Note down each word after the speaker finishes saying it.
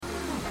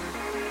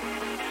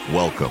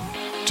Welcome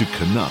to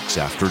Canucks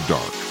After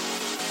Dark.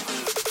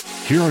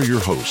 Here are your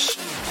hosts,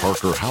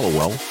 Parker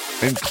Hallowell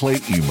and Clay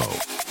Emo.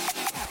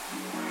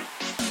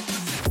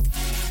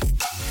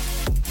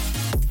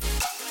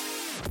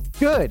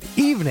 Good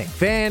evening,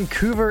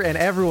 Vancouver and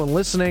everyone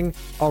listening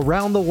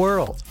around the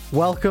world.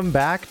 Welcome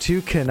back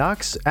to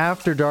Canucks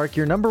After Dark,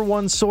 your number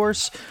one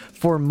source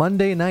for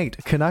Monday night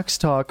Canucks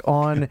talk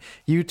on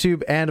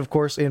YouTube and, of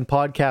course, in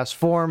podcast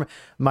form.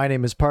 My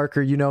name is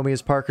Parker. You know me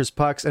as Parker's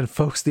Pucks. And,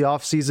 folks, the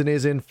offseason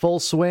is in full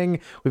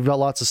swing. We've got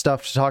lots of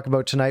stuff to talk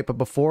about tonight. But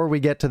before we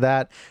get to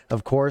that,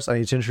 of course, I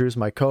need to introduce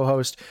my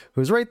co-host,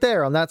 who's right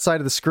there on that side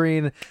of the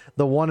screen,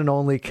 the one and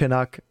only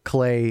Canuck,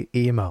 Clay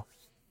Emo.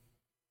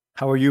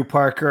 How are you,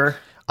 Parker?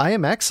 I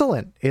am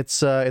excellent.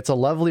 It's a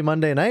lovely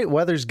Monday night.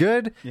 Weather's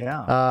good.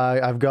 Yeah.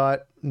 I've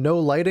got no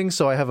lighting,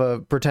 so I have a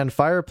pretend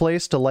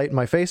fireplace to light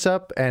my face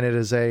up, and it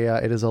is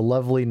a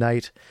lovely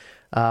night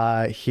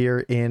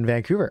here in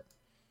Vancouver.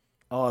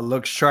 Oh, it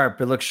looks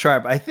sharp. It looks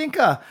sharp. I think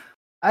I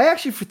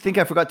actually think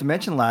I forgot to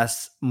mention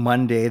last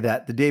Monday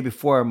that the day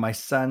before my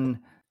son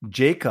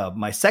Jacob,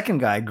 my second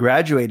guy,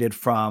 graduated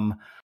from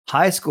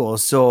high school.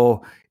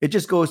 So it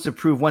just goes to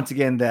prove once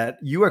again that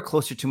you are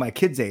closer to my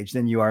kid's age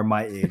than you are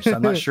my age. So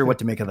I'm not sure what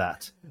to make of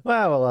that.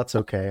 Well, that's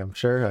okay. I'm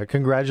sure.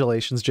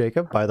 Congratulations,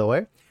 Jacob, by the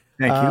way.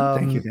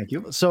 Thank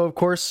you. So, of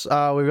course,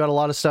 we've got a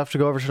lot of stuff to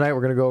go over tonight.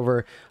 We're going to go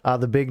over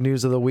the big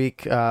news of the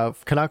week,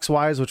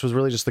 Canucks-wise, which was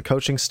really just the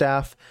coaching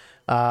staff,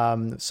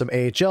 some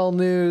AHL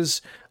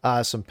news,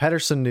 some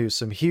Pettersson news,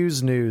 some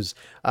Hughes news.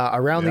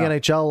 Around the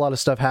NHL, a lot of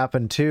stuff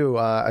happened, too,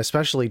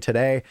 especially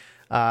today.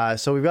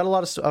 So we've got a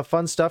lot of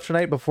fun stuff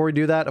tonight. Before we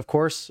do that, of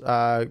course,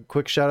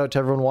 quick shout out to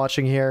everyone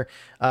watching here.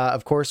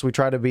 Of course, we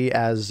try to be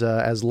as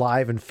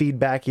live and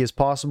feedbacky as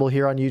possible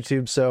here on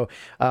YouTube. So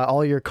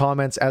all your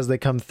comments as they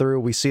come through,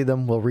 we see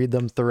them. We'll read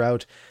them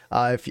throughout.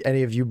 If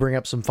any of you bring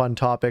up some fun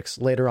topics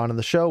later on in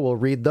the show, we'll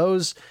read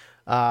those.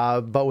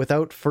 But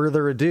without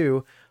further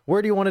ado,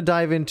 where do you want to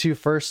dive into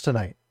first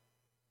tonight?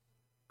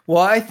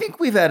 Well, I think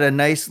we've had a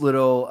nice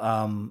little,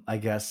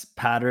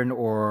 pattern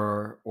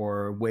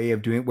or way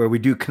of doing it where we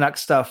do Canuck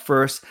stuff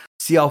first,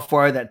 see how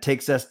far that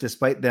takes us,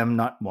 despite them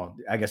not. Well,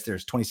 I guess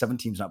there's 27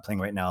 teams not playing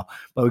right now,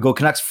 but we go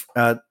Canucks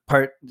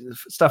part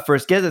stuff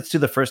first. Get us to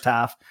the first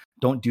half.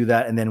 Don't do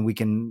that, and then we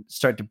can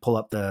start to pull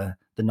up the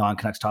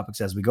non-Canucks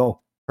topics as we go.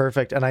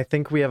 Perfect. And I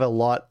think we have a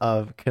lot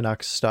of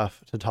Canucks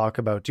stuff to talk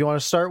about. Do you want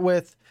to start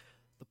with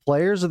the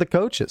players or the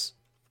coaches?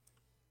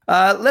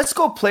 Let's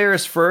go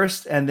players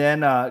first, and then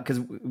because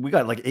we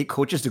got like 8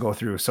 coaches to go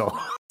through. So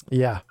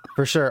yeah,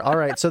 for sure. All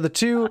right. So the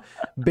two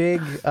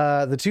big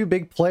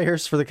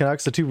players for the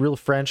Canucks, the two real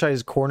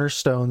franchise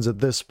cornerstones at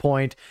this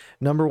point: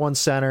 number one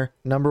center,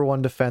 number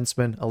one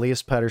defenseman,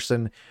 Elias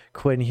Pettersson,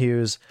 Quinn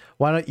Hughes.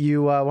 Why don't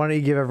you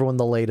give everyone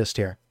the latest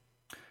here?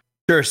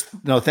 Sure.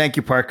 No, thank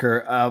you,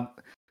 Parker.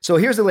 So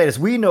here's the latest.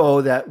 We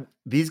know that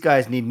these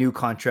guys need new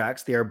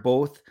contracts. They are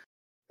both.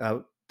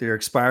 They're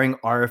expiring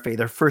RFA,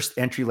 their first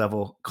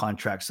entry-level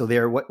contract. So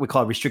they're what we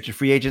call restricted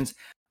free agents.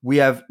 We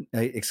have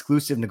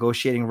exclusive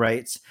negotiating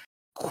rights.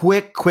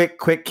 Quick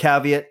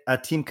caveat. A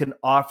team can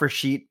offer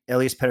sheet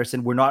Elias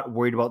Pettersson. We're not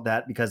worried about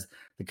that because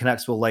the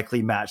Canucks will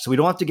likely match. So we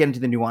don't have to get into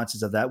the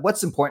nuances of that.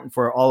 What's important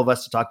for all of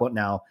us to talk about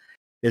now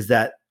is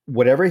that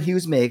whatever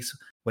Hughes makes,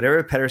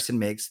 whatever Pettersson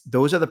makes,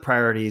 those are the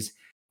priorities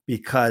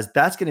because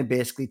that's going to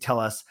basically tell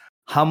us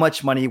how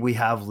much money we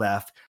have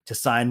left to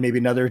sign maybe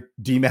another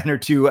D-man or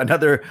two,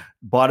 another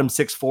bottom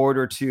 6 forward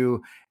or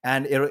two.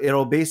 And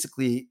it'll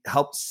basically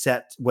help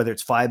set whether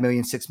it's $5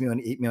 million, $6 million,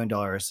 $8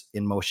 million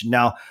in motion.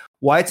 Now,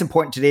 why it's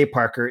important today,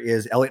 Parker,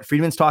 is Elliot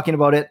Friedman's talking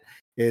about it,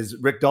 is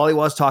Rick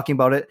Dhaliwal's talking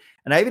about it.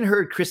 And I even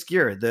heard Chris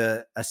Gear,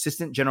 the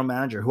assistant general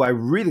manager, who I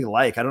really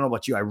like. I don't know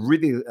about you. I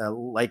really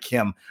like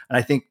him. And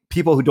I think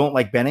people who don't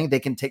like Benning, they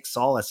can take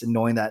solace in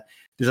knowing that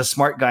there's a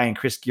smart guy in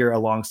Chris Gear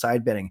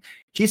alongside Benning.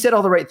 He said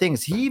all the right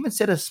things. He even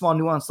said a small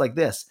nuance like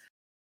this.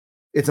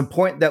 It's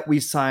important that we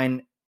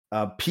sign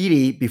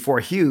Petey before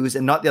Hughes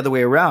and not the other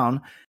way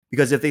around,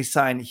 because if they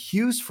sign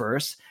Hughes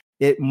first,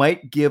 it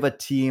might give a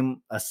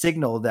team a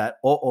signal that,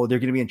 they're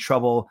going to be in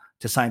trouble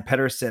to sign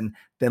Pettersson.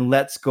 Then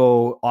let's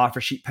go offer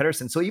sheet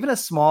Pettersson. So even a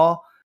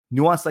small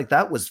nuance like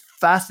that was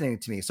fascinating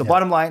to me. So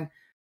Bottom line,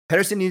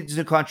 Pettersson needs a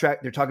new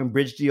contract. They're talking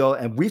bridge deal.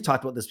 And we've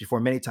talked about this before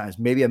many times,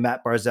 maybe a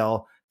Matt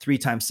Barzal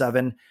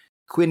 3x7.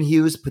 Quinn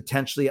Hughes,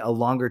 potentially a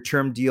longer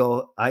term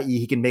deal, i.e.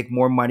 he can make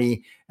more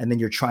money. And then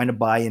you're trying to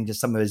buy into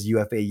some of his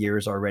UFA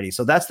years already.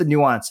 So that's the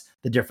nuance,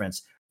 the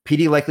difference.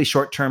 PD likely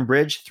short-term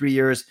bridge, 3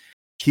 years.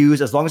 Hughes,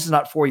 as long as it's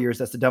not 4 years,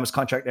 that's the dumbest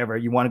contract ever.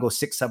 You want to go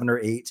 6, 7, or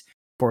 8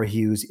 for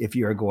Hughes if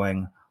you're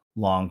going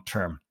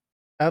long-term.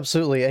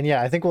 Absolutely. And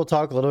yeah, I think we'll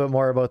talk a little bit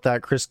more about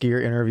that Chris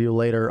Gear interview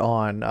later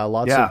on.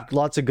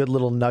 Lots of good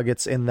little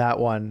nuggets in that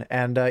one.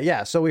 And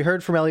so we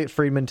heard from Elliot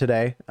Friedman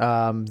today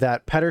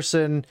that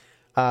Pettersson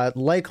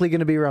likely going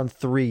to be around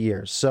 3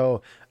 years.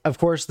 So of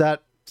course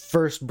that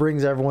first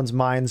brings everyone's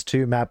minds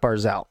to Matt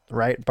Barzal,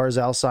 right?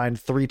 Barzal signed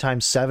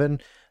 3x7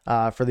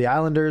 for the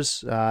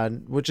Islanders,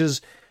 which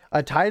is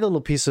a tight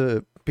little piece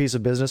of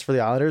business for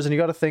the Islanders. And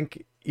you got to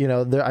think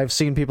I've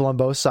seen people on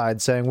both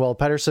sides saying, well,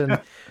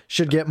 Pettersson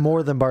should get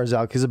more than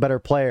Barzal because he's a better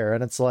player.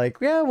 And it's like,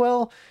 yeah,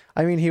 well,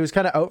 I mean, he was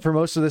kind of out for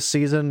most of this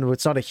season.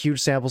 It's not a huge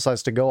sample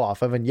size to go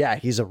off of. And yeah,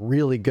 he's a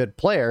really good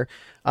player.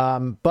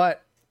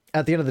 But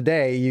at the end of the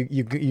day,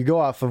 you go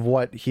off of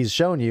what he's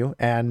shown you,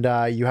 and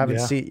you haven't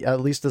seen,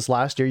 at least this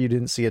last year, you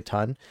didn't see a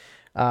ton.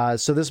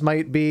 So this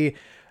might be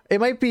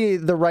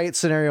the right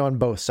scenario on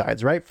both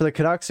sides, right? For the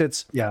Canucks,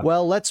 it's,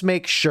 well, let's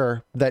make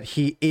sure that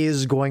he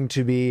is going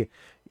to be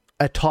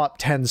a top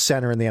 10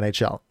 center in the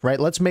NHL, right?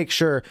 Let's make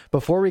sure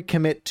before we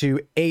commit to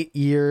 8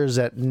 years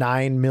at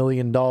 $9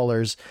 million,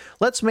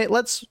 let's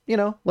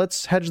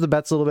hedge the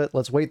bets a little bit.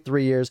 Let's wait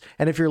 3 years.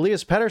 And if you're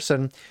Elias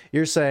Pettersson,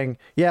 you're saying,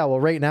 yeah, well,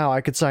 right now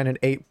I could sign an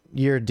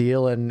 8-year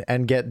deal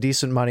and get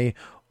decent money,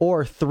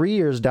 or 3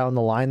 years down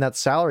the line, that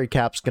salary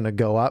cap's going to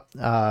go up.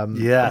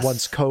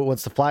 Once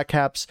the flat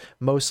cap's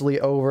mostly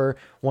over,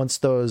 once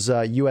those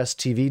US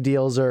TV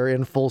deals are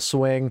in full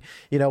swing,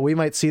 we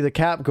might see the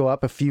cap go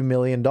up a few $1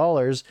 million,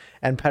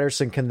 and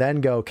Pettersson can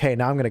then go, okay,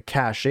 now I'm going to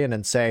cash in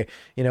and say,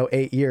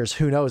 8 years,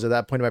 who knows, at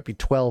that point it might be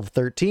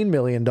 $12-13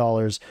 million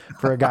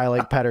for a guy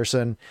like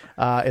Pettersson,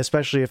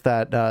 especially if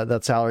that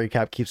salary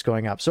cap keeps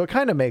going up. So it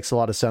kind of makes a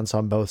lot of sense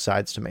on both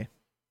sides to me.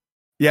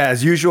 Yeah,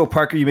 as usual,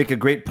 Parker, you make a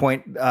great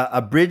point.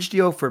 A bridge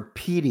deal for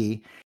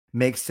Petey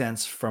makes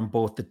sense from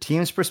both the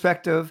team's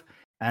perspective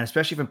and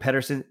especially from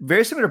Pettersson.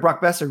 Very similar to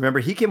Brock Boeser. Remember,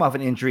 he came off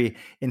an injury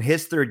in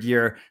his third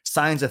year,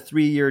 signs a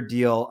 3-year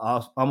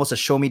deal, almost a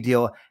show-me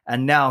deal,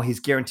 and now he's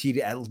guaranteed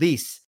at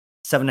least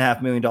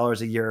 $7.5 million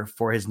a year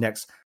for his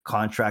next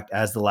contract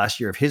as the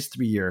last year of his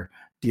 3-year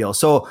deal.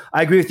 So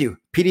I agree with you.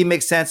 Petey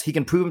makes sense. He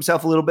can prove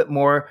himself a little bit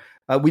more.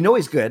 We know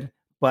he's good,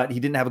 but he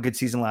didn't have a good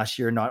season last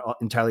year, not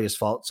entirely his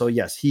fault. So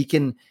yes, he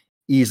can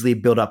easily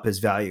build up his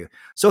value.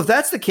 So if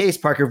that's the case,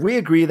 Parker, if we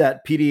agree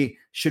that Petey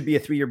should be a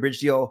 3-year bridge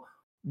deal,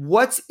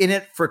 what's in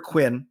it for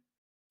Quinn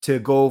to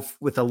go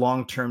with a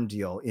long-term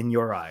deal in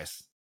your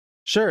eyes?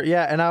 Sure.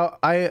 Yeah. And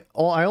I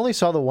only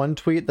saw the one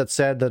tweet that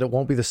said that it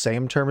won't be the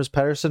same term as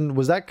Pettersson.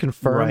 Was that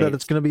confirmed that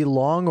it's going to be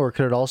long, or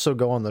could it also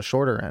go on the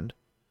shorter end?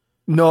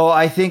 No,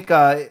 I think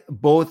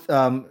both,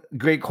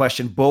 great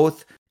question.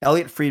 Both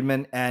Elliot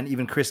Friedman and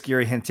even Chris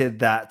Geary hinted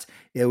that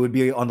it would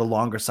be on the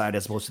longer side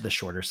as opposed to the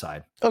shorter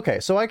side. Okay,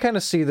 so I kind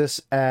of see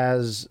this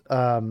as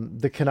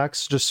the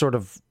Canucks just sort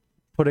of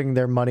putting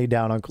their money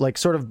down on, like,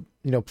 sort of,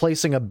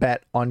 placing a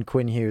bet on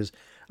Quinn Hughes,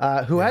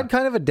 who had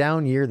kind of a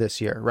down year this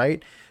year,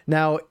 right?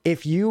 Now,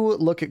 if you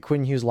look at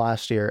Quinn Hughes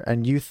last year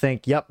and you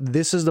think, yep,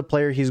 this is the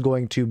player he's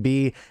going to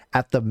be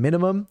at the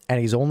minimum,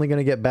 and he's only going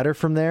to get better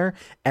from there,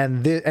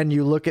 and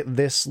you look at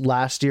this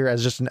last year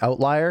as just an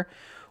outlier,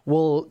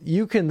 well,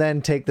 you can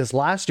then take this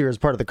last year as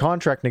part of the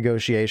contract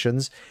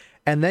negotiations,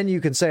 and then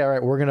you can say, all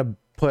right, we're going to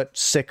put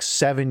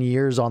 6-7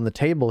 years on the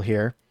table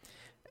here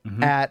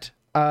at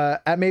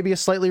maybe a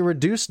slightly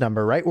reduced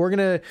number, right? We're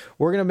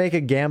gonna make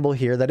a gamble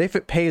here that if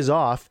it pays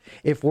off,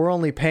 if we're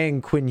only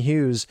paying Quinn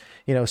Hughes,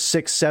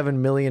 $6-7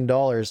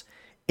 million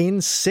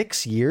in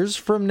 6 years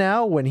from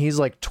now, when he's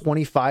like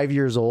 25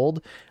 years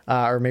old,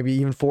 or maybe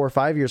even 4 or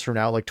 5 years from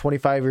now, like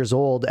 25 years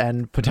old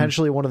and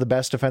potentially one of the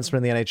best defensemen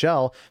in the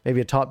NHL, maybe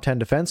a top 10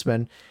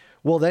 defenseman,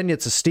 well, then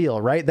it's a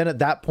steal, right? Then at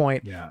that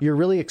point, you're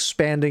really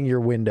expanding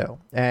your window.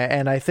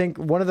 And I think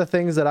one of the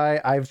things that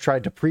I've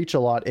tried to preach a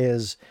lot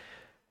is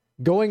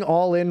going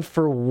all in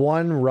for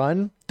one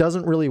run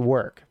doesn't really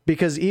work,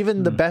 because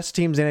even the best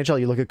teams in the NHL,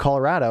 you look at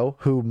Colorado,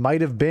 who might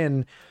have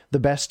been the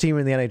best team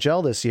in the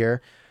NHL this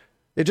year,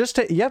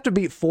 you have to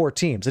beat 4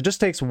 teams. It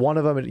just takes one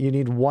of them. You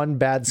need one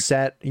bad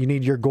set. You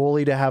need your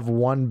goalie to have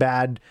one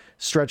bad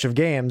stretch of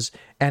games,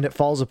 and it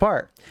falls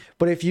apart.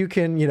 But if you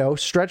can,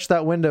 stretch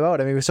that window out,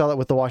 I mean, we saw that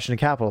with the Washington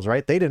Capitals,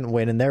 right? They didn't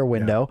win in their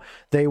window. Yeah.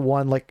 They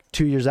won like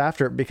 2 years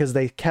after it because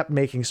they kept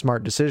making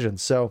smart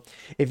decisions. So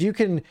if you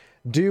can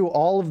do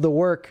all of the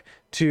work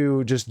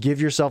to just give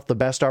yourself the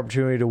best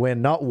opportunity to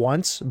win, not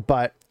once,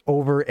 but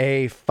over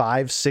a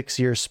 5-6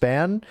 year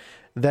span,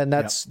 then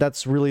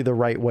that's really the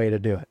right way to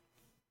do it.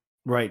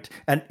 Right.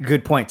 And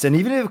good points. And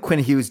even if Quinn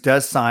Hughes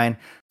does sign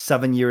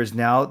 7 years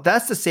now,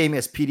 that's the same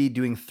as Petey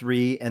doing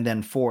 3 and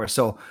then 4.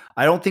 So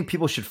I don't think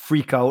people should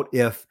freak out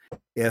if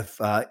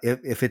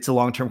it's a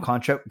long-term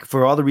contract,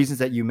 for all the reasons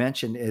that you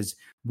mentioned. Is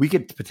we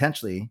could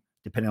potentially,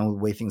 depending on the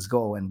way things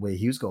go and the way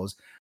Hughes goes,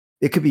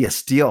 it could be a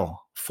steal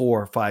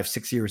 4, 5,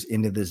 6 years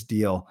into this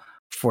deal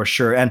for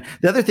sure. And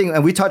the other thing,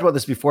 and we talked about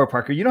this before,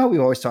 Parker, how we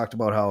always talked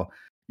about how,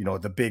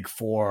 the big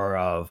four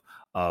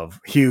of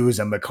Hughes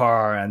and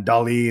Makar and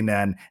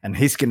Dahlin and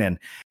Heiskanen,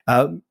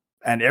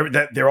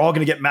 they're all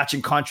going to get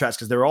matching contracts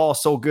because they're all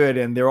so good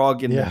and they're all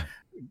going to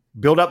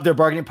build up their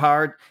bargaining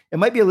power. It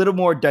might be a little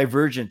more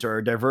divergent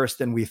or diverse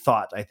than we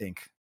thought, I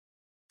think.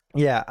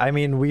 Yeah, I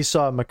mean, we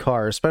saw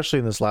Makar, especially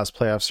in this last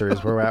playoff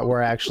series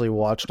where I actually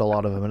watched a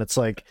lot of him, and it's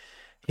like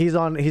he's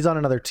on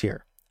another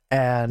tier.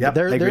 And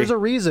there's a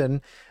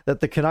reason that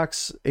the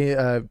Canucks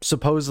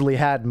supposedly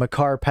had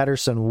Makar,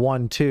 Pettersson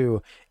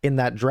 1-2 in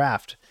that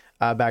draft.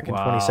 back in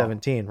Wow.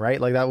 2017, right?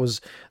 Like that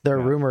was their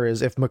rumor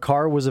is if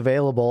Makar was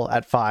available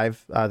at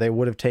 5, they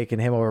would have taken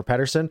him over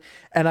Pettersson.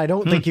 And I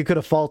don't think you could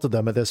have faulted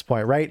them at this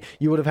point, right?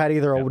 You would have had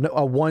either a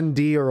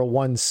 1D or a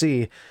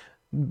 1C.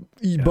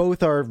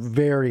 Both are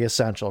very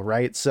essential,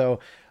 right? So,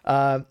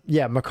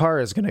 Makar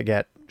is going to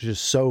get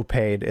just so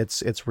paid.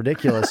 It's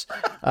ridiculous.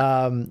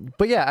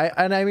 But yeah,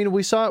 I mean,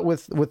 we saw it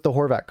with the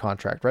Horvat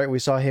contract, right? We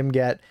saw him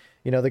get,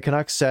 the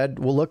Canucks said,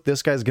 well, look,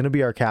 this guy's going to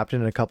be our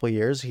captain in a couple of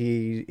years.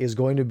 He is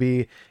going to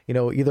be,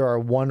 either our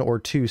 1 or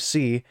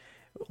 2C.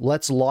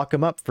 Let's lock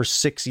him up for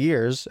 6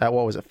 years at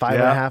what was it?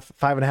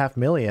 $5.5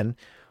 million.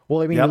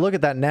 Well, I mean, you look at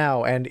that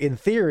now, and in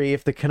theory,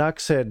 if the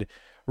Canucks had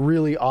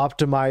really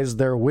optimize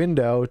their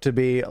window to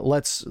be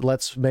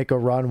let's make a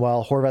run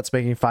while Horvat's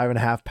making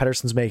 5.5,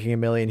 Pettersson's making $1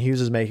 million,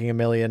 Hughes is making $1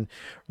 million.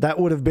 That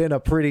would have been a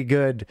pretty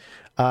good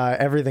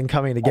everything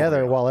coming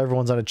together while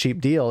everyone's on a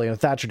cheap deal.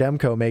 Thatcher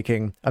Demko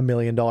making $1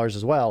 million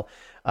as well.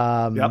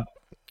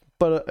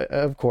 But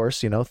of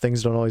course,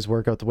 things don't always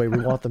work out the way we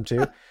want them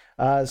to.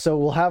 So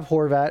we'll have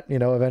Horvat,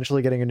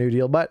 eventually getting a new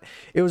deal. But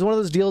it was one of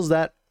those deals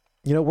that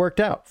worked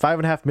out.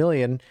 $5.5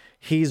 million.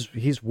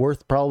 He's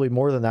worth probably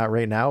more than that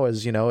right now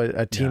as,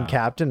 a team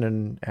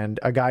captain and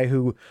a guy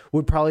who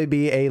would probably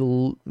be a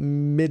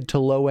mid to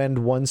low end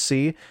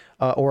 1C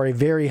or a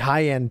very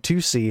high end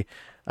 2C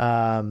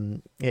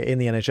in the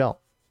NHL.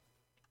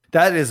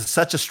 That is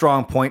such a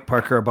strong point,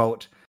 Parker,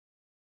 about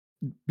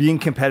being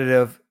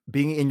competitive,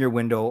 being in your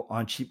window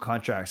on cheap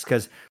contracts.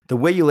 Because the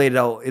way you laid it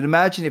out, and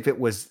imagine if it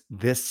was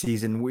this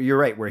season, you're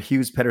right, where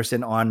Hughes,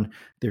 Pettersson on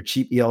their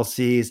cheap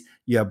ELCs,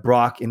 you have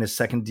Brock in his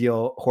second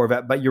deal,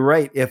 Horvat. But you're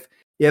right, if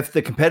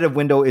the competitive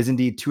window is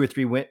indeed 2 or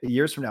 3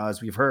 years from now,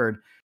 as we've heard,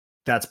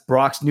 that's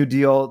Brock's new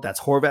deal, that's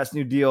Horvat's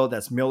new deal,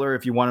 that's Miller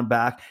if you want him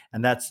back,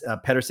 and that's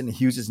Pettersson and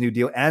Hughes' new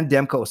deal, and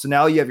Demko. So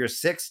now you have your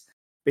 6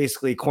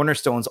 basically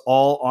cornerstones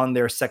all on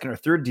their second or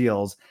third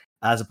deals,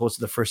 as opposed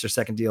to the first or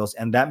second deals.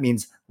 And that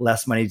means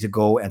less money to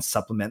go and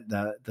supplement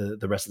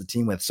the rest of the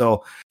team with.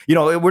 So,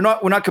 we're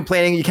not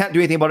complaining. You can't do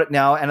anything about it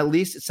now. And at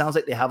least it sounds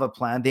like they have a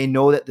plan. They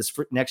know that this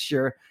next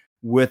year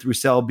with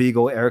Roussel,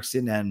 Beagle,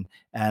 Eriksson, and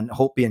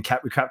Holtby and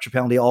recapture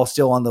penalty all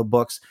still on the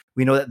books.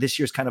 We know that this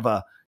year's kind of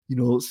a,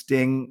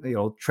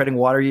 treading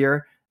water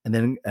year.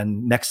 And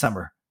next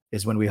summer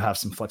is when we have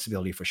some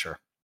flexibility for sure.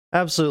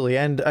 Absolutely.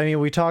 And I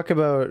mean, we talk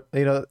about,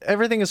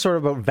 everything is sort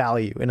of about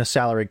value in a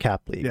salary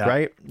cap league,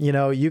 right?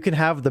 You can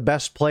have the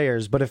best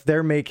players, but if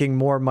they're making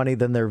more money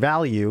than their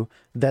value,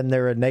 then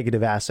they're a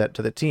negative asset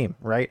to the team,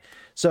 right?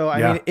 So,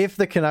 I mean, if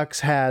the Canucks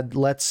had,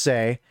 let's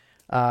say,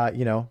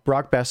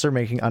 Brock Besser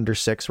making under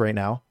 6 right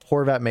now,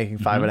 Horvat making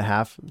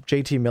 5.5,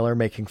 JT Miller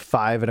making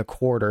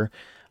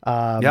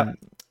 5.25.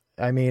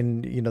 I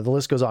mean, the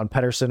list goes on.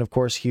 Pettersson, of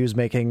course, Hughes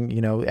making,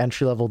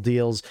 entry-level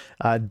deals,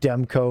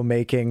 Demko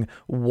making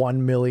 $1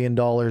 million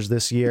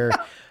this year.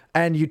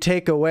 And you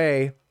take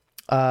away,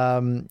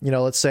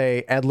 let's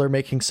say Edler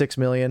making $6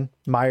 million,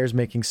 Myers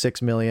making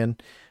 $6 million,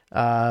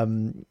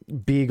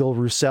 Beagle,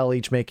 Roussel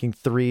each making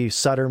 3,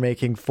 Sutter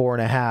making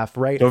 4.5,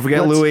 right? Don't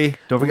forget Louis.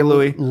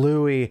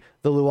 Louis,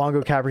 the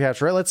Luongo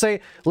Capricato,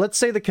 right? Let's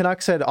say the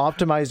Canucks had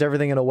optimized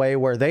everything in a way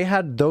where they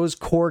had those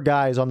core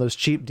guys on those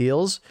cheap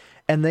deals,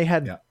 and they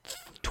had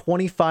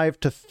 $25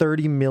 to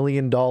 $30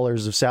 million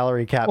of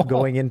salary cap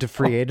going into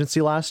free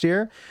agency last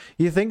year.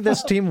 You think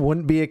this team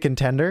wouldn't be a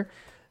contender?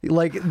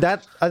 Like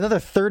that, another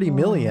 30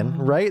 million,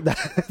 right?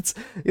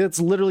 It's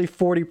literally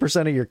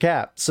 40% of your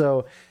cap.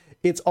 So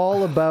it's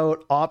all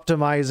about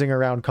optimizing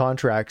around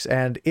contracts.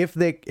 And if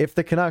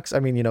the Canucks, I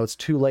mean, it's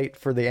too late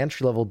for the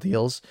entry level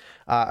deals.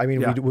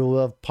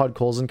 We'll have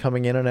Podkolzin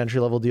coming in an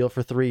entry level deal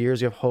for 3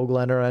 years. You have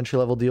Höglander an entry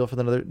level deal for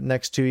the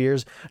next 2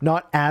 years.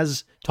 Not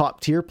as top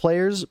tier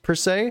players per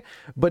se,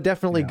 but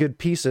definitely good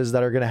pieces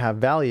that are going to have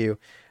value.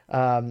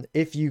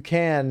 If you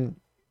can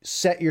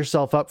set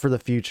yourself up for the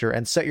future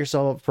and set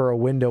yourself up for a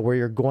window where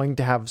you're going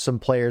to have some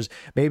players,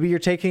 maybe you're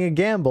taking a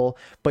gamble,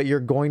 but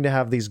you're going to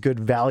have these good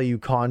value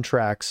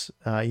contracts,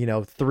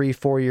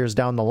 3-4 years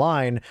down the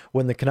line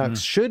when the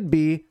Canucks should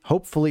be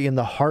hopefully in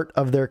the heart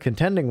of their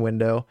contending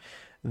window,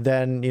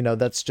 then,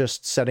 that's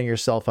just setting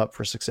yourself up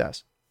for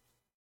success.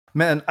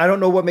 Man, I don't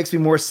know what makes me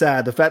more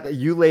sad. The fact that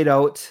you laid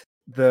out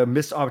the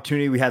missed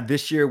opportunity we had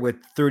this year with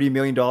 $30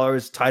 million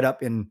tied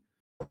up in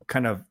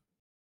kind of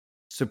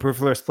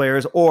superfluous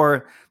players,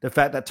 or the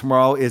fact that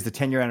tomorrow is the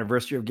 10-year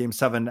anniversary of Game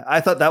 7.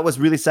 I thought that was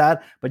really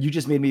sad, but you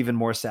just made me even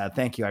more sad.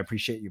 Thank you. I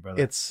appreciate you,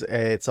 brother.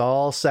 It's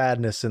all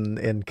sadness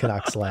in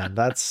Canucks land.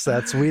 That's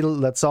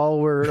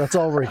all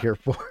we're here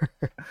for.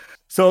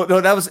 So no,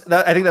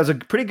 I think that was a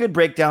pretty good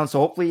breakdown. So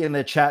hopefully in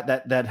the chat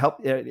that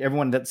helped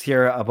everyone that's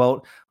here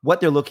about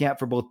what they're looking at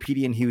for both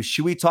Petey and Hughes.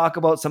 Should we talk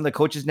about some of the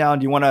coaches now? And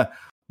do you want to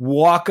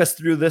walk us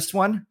through this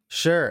one?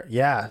 Sure.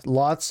 Yeah.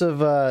 Lots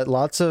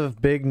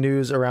of big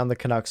news around the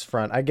Canucks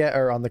front.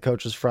 Or on the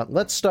coaches front.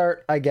 Let's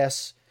start, I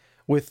guess,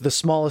 with the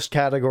smallest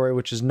category,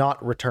 which is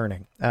not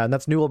returning. And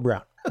that's Newell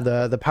Brown,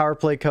 the power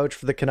play coach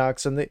for the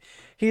Canucks. And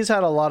he's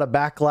had a lot of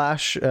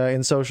backlash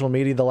in social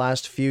media the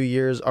last few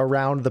years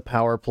around the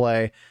power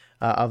play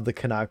of the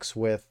Canucks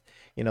with,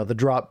 the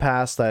drop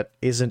pass that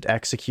isn't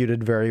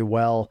executed very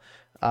well.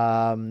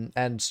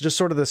 And just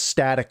sort of the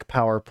static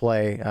power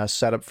play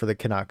setup for the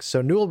Canucks.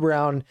 So Newell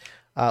Brown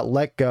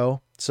let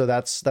go. So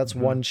that's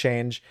one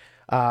change.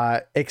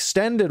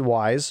 Extended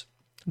wise,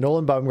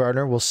 Nolan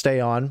Baumgartner will stay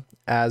on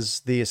as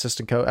the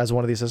as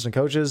one of the assistant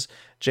coaches.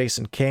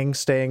 Jason King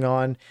staying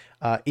on.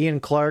 Ian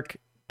Clark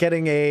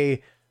getting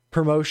a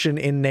promotion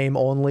in name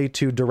only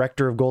to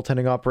director of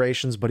goaltending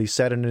operations, but he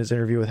said in his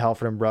interview with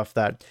Halford and Bruff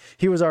that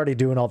he was already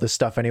doing all this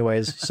stuff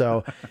anyways.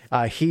 So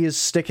he is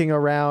sticking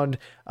around.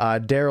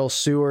 Daryl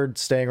Seward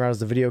staying around as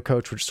the video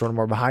coach, which is sort of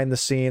more behind the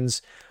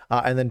scenes.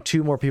 And then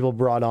two more people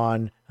brought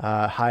on,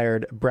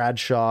 hired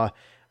Bradshaw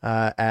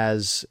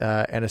as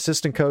an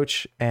assistant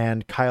coach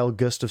and Kyle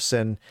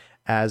Gustafson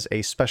as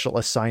a special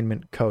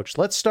assignment coach.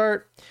 Let's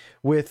start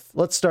at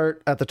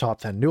the top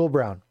 10. Newell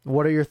Brown,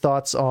 what are your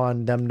thoughts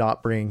on them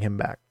not bringing him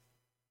back?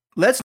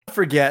 Let's not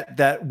forget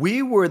that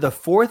we were the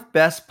fourth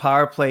best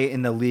power play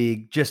in the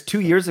league just 2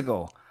 years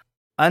ago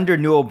under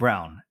Newell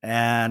Brown.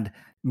 And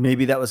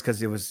maybe that was because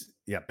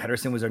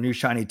Pettersson was our new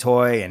shiny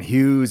toy, and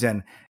Hughes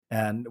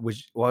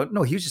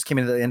Hughes just came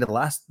in at the end of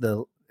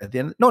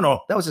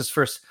that was his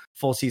first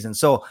full season.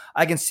 So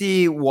I can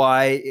see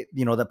why,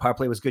 that power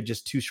play was good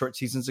just 2 short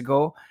seasons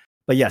ago.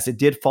 But yes, it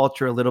did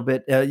falter a little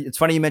bit. It's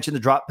funny you mentioned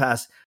the drop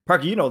pass.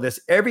 Parker, you know this.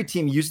 Every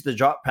team uses the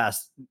drop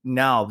pass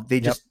now. They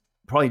just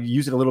probably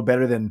use it a little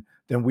better than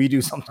we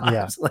do sometimes.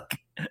 Yeah. Like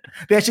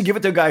they actually give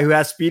it to a guy who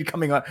has speed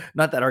coming on.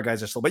 Not that our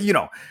guys are slow, but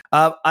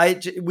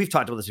we've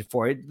talked about this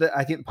before.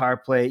 I think the power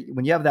play,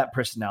 when you have that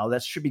personnel,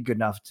 that should be good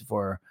enough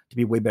to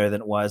be way better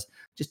than it was.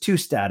 Just too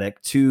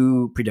static,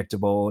 too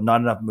predictable,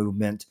 not enough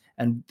movement,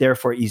 and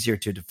therefore easier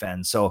to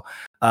defend. So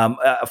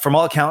from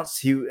all accounts,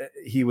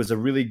 he was a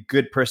really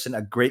good person,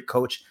 a great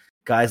coach.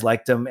 Guys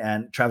liked him,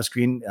 and Travis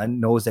Green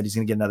knows that he's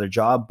going to get another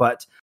job,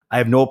 but I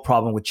have no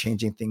problem with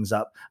changing things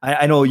up.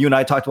 I know you and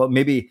I talked about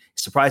maybe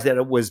surprised that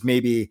it was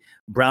maybe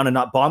Brown and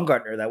not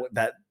Baumgartner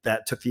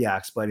that took the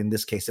axe, but in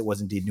this case, it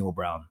was indeed Newell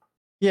Brown.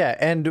 Yeah,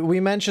 and we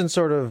mentioned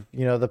sort of,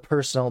 the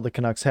personnel the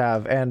Canucks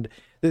have, and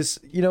this,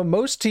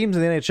 most teams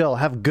in the NHL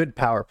have good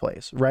power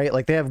plays, right?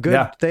 Like they have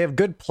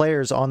good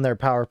players on their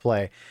power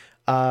play.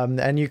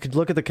 And you could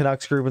look at the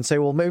Canucks group and say,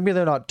 well, maybe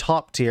they're not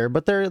top tier,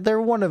 but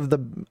they're one of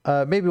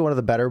the maybe one of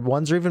the better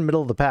ones, or even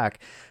middle of the pack.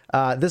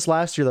 This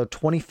last year, though,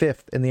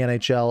 25th in the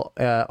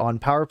NHL on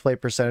power play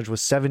percentage was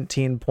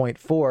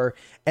 17.4,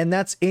 and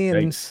that's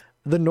in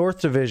the North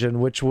Division,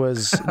 which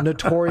was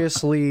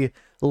notoriously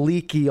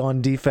leaky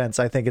on defense,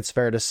 I think it's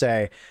fair to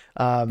say.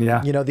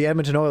 The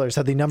Edmonton Oilers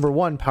had the number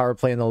 1 power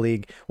play in the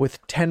league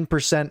with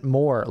 10%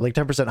 more, like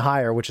 10%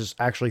 higher, which is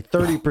actually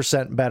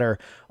 30% better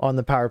on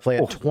the power play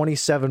at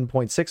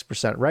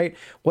 27.6%, right?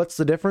 What's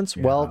the difference?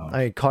 Yeah. Well,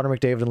 Connor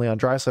McDavid and Leon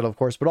Draisaitl, of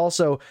course, but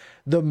also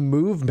the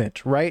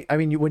movement, right? I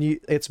mean,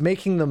 it's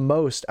making the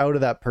most out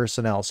of that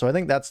personnel. So I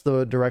think that's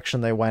the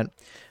direction they went.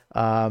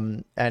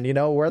 And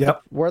we're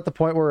at the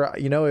point where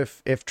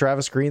if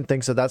Travis Green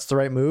thinks that that's the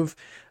right move,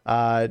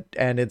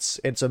 and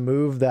it's a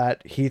move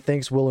that he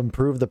thinks will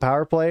improve the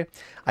power play,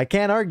 I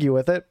can't argue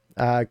with it,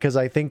 because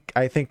I think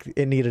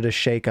it needed a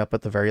shake up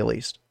at the very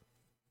least.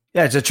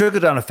 Yeah, it's a trickle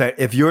down effect.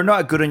 If you're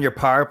not good on your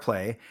power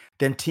play,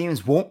 then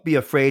teams won't be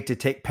afraid to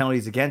take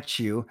penalties against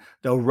you.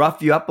 They'll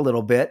rough you up a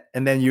little bit,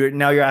 and then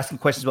you're asking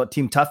questions about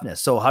team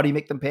toughness. So how do you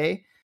make them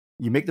pay?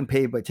 You make them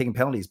pay by taking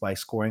penalties, by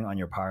scoring on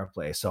your power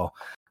play. So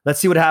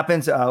let's see what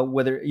happens.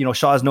 Whether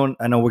Shaw is known,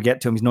 I know we'll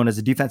get to him. He's known as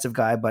a defensive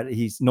guy, but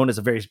he's known as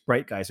a very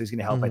bright guy. So he's going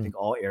to help, I think,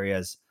 all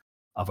areas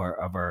of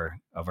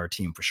our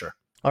team for sure.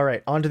 All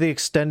right, on to the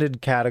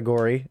extended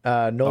category.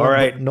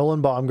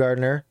 Nolan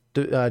Baumgartner,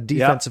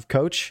 defensive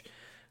coach.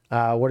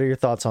 What are your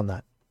thoughts on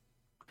that?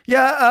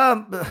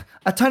 Yeah,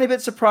 a tiny bit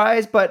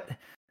surprised, but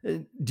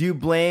do you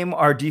blame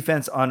our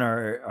defense on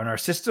our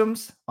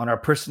systems, on our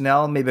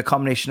personnel? Maybe a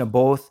combination of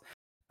both.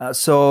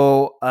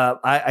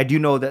 I do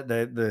know that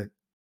the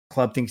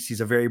club thinks he's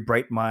a very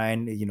bright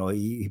mind.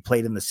 He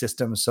played in the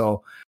system.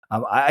 So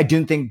I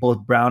didn't think both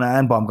Brown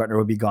and Baumgartner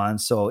would be gone.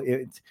 So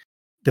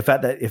the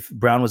fact that if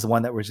Brown was the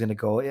one that was going to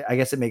go, I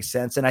guess it makes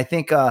sense. And I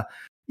think,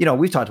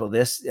 we've talked about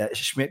this.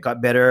 Schmidt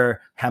got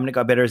better. Hamonic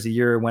got better as the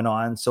year went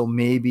on. So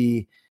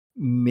maybe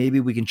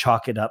we can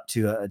chalk it up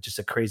to just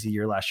a crazy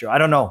year last year. I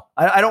don't know.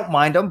 I don't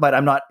mind him, but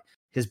I'm not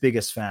his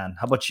biggest fan.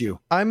 How about you?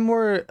 I'm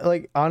more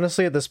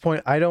honestly, at this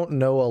point, I don't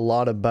know a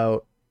lot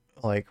about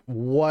I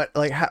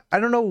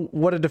don't know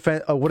what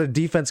a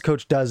defense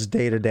coach does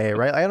day to day,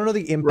 right? I don't know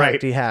the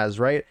impact he has,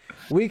 right?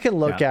 We can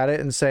look at it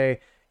and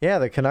say, yeah,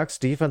 the Canucks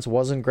defense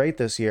wasn't great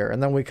this year.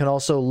 And then we can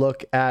also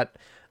look at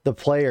the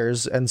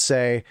players and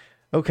say,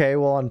 okay,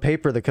 well, on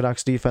paper, the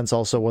Canucks defense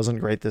also wasn't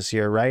great this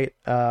year, right?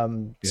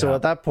 So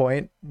at that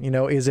point,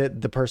 is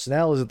it the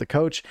personnel? Is it the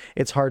coach?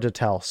 It's hard to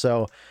tell.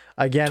 So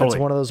again, It's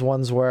one of those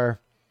ones where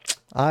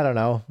I don't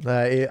know.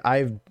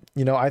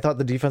 I thought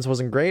the defense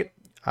wasn't great,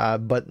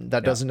 but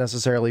that doesn't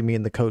necessarily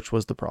mean the coach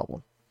was the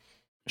problem.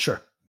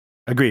 Sure.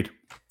 Agreed.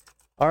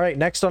 All right.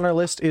 Next on our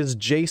list is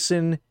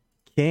Jason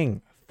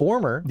King,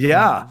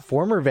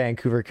 former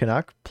Vancouver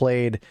Canuck,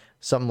 played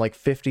something like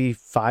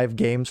 55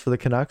 games for the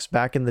Canucks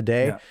back in the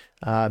day.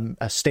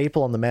 A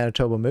staple on the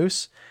Manitoba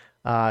Moose.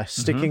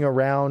 Sticking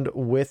around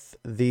with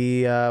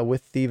the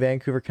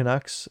Vancouver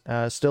Canucks,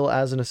 still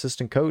as an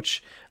assistant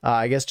coach.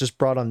 I guess just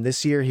brought on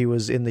this year. He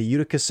was in the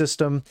Utica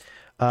system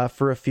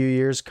for a few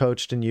years,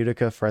 coached in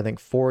Utica for I think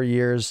 4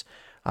 years.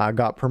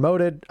 Got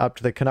promoted up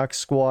to the Canucks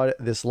squad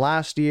this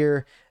last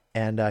year,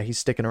 and he's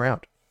sticking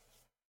around.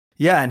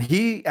 Yeah, and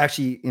he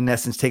actually, in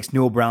essence, takes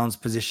Newell Brown's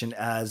position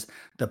as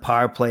the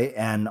power play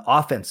and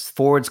offense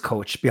forwards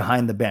coach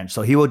behind the bench.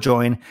 So he will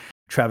join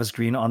Travis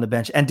Green on the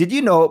bench. And did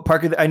you know,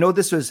 Parker, I know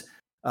this was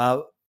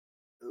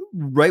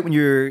right when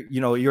you're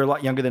a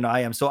lot younger than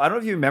I am. So I don't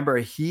know if you remember,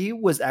 he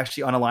was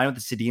actually on a line with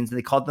the Sedins, and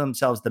they called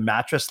themselves the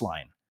mattress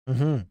line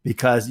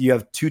because you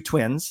have 2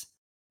 twins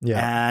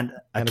and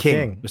a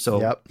king.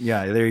 So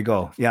yeah, there you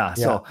go. Yeah.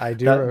 So I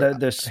do.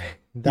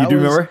 You do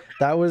remember?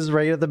 That was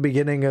right at the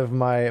beginning of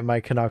my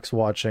Canucks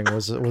watching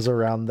was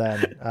around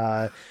then.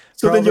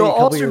 So then you'll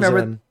also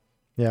remember,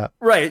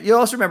 right. You'll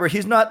also remember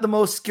he's not the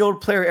most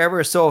skilled player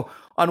ever. So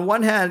on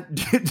one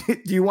hand,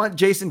 do you want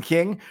Jason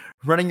King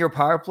running your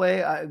power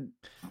play?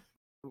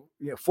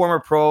 Former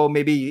pro,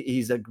 maybe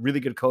he's a really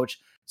good coach.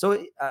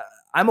 So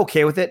I'm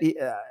okay with it.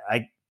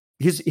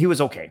 He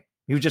was okay.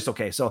 He was just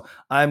okay. So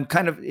I'm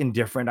kind of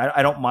indifferent.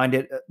 I don't mind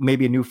it.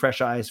 Maybe a new fresh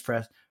eyes,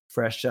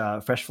 fresh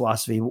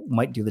philosophy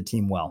might do the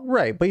team well.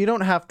 Right, but you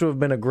don't have to have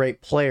been a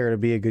great player to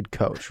be a good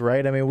coach,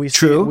 right? I mean, we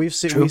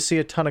see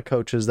a ton of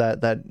coaches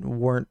that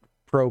weren't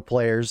pro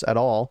players at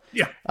all.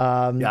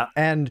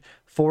 And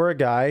for a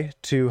guy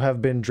to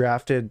have been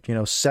drafted,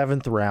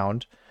 7th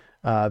round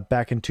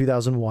back in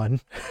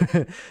 2001,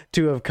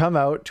 to have come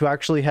out to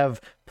actually have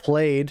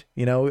played,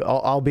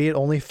 albeit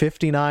only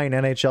 59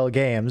 NHL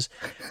games.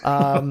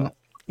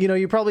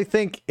 You probably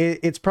think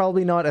it's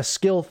probably not a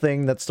skill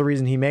thing that's the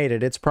reason he made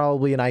it. It's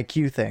probably an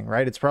IQ thing,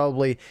 right? It's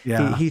probably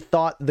he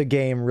thought the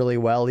game really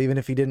well, even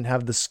if he didn't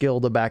have the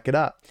skill to back it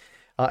up.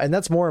 And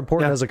that's more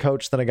important as a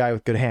coach than a guy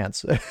with good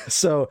hands.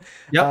 So,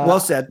 well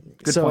said.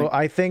 Good point.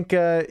 I think,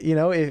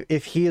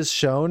 if he is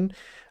shown,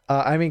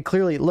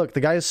 clearly, look,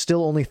 the guy is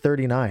still only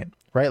 39,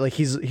 right? Like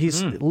he's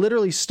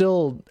literally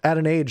still at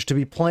an age to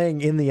be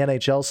playing in the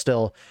NHL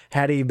still,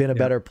 had he been a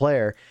better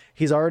player.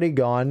 He's already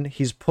gone.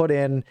 He's put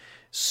in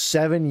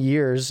 7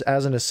 years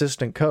as an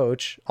assistant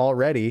coach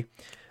already.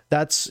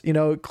 That's,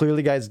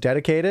 clearly guy's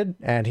dedicated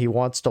and he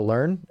wants to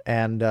learn.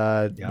 And,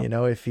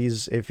 if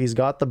he's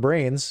got the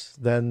brains,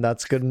 then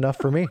that's good enough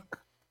for me.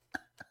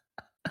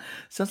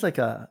 Sounds like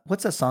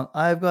what's that song?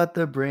 I've got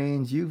the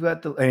brains. You've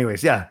got the,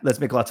 anyways. Yeah. Let's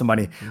make lots of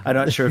money. I'm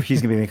not sure if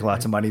he's going to be making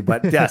lots of money,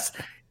 but yes,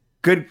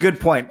 good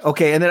point.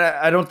 Okay. And then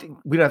I don't think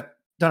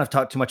don't have to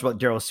talk too much about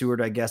Daryl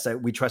Seward. I guess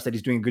we trust that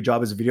he's doing a good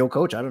job as a video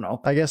coach. I don't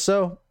know. I guess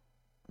so.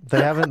 They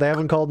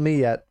haven't called me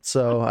yet,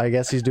 so I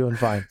guess he's doing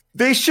fine.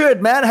 They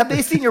should, man. Have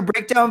they seen your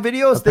breakdown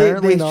videos?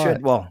 Apparently they not.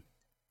 Should. Well,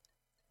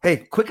 hey,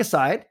 quick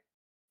aside.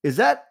 Is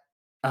that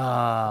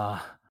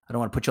I don't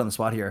want to put you on the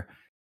spot here.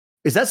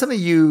 Is that something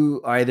you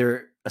are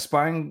either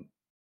aspiring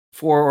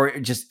for, or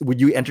just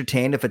would you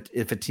entertain if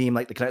a team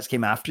like the Canucks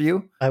came after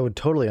you? I would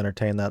totally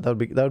entertain that.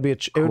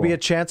 It would be a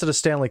chance at a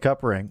Stanley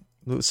Cup ring.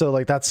 So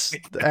like that's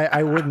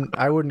I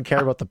wouldn't care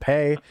about the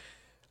pay.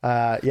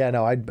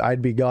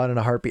 I'd be gone in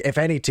a heartbeat if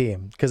any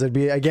team, because it'd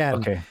be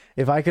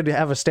if I could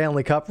have a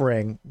Stanley Cup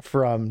ring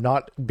from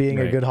not being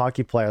a good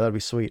hockey player, that'd be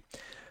sweet.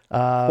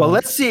 Well,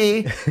 let's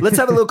see. Let's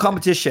have a little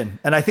competition,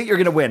 and I think you're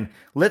going to win.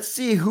 Let's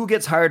see who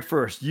gets hired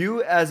first.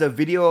 You as a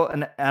video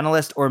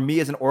analyst, or me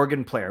as an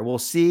organ player. We'll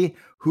see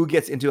who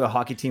gets into a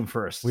hockey team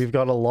first. We've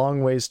got a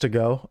long ways to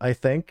go, I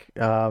think,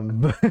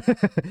 but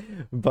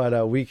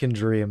we can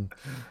dream.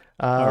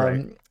 All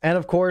right. And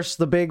of course,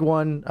 the big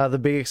one, the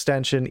big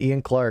extension,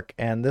 Ian Clark.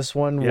 And this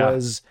one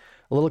was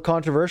a little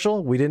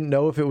controversial. We didn't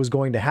know if it was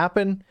going to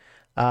happen.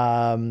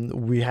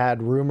 We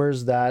had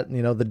rumors that,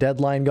 the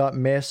deadline got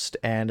missed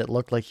and it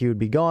looked like he would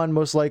be gone,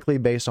 most likely,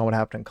 based on what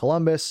happened in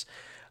Columbus.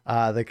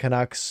 The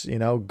Canucks,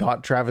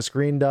 got Travis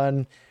Green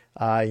done.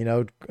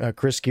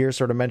 Chris Gear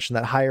sort of mentioned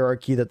that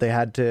hierarchy that they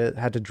had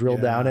to drill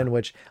down in,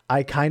 which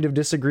I kind of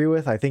disagree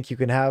with. I think you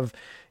can have,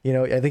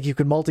 I think you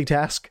can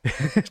multitask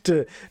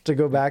to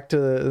go back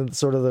to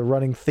sort of the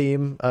running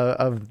theme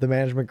of the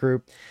management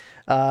group.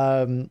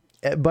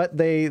 But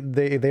they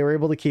were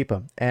able to keep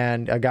him,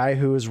 and a guy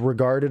who is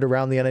regarded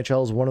around the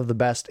NHL as one of the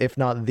best, if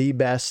not the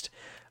best.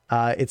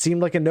 It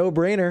seemed like a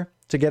no-brainer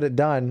to get it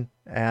done,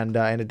 and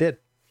it did.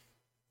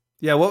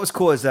 Yeah, what was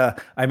cool is I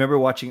remember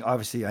watching,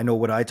 obviously, I know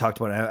what I talked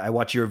about. I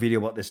watched your video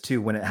about this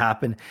too when it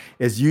happened,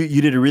 is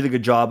you did a really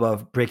good job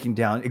of breaking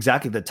down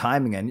exactly the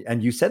timing.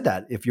 And you said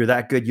that if you're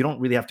that good, you don't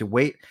really have to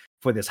wait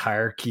for this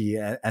hierarchy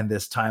and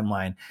this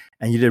timeline.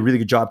 And you did a really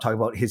good job talking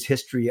about his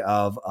history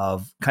of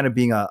kind of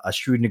being a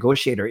shrewd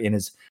negotiator in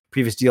his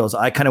previous deals.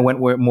 I kind of went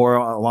more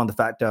along the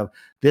fact of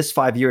this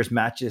 5 years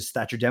matches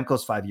Thatcher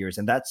Demko's 5 years.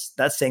 And that's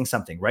saying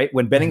something, right?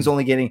 When Benning's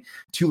only getting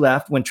 2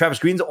 left, when Travis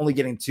Green's only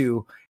getting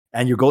 2,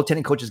 and your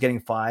goaltending coach is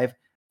getting 5,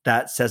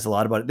 that says a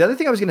lot about it. The other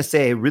thing I was going to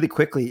say really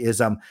quickly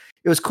is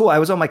it was cool. I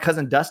was on my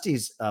cousin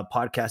Dusty's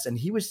podcast, and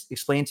he was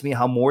explaining to me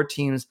how more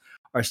teams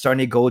are starting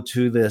to go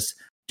to this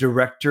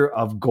director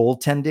of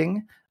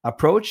goaltending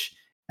approach.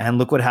 And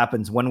look what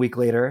happens 1 week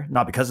later,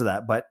 not because of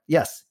that, but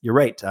yes, you're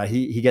right.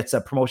 He gets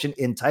a promotion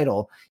in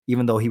title,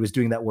 even though he was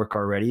doing that work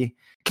already.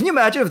 Can you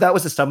imagine if that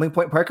was a stumbling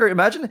point, Parker?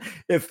 Imagine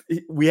if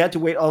we had to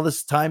wait all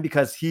this time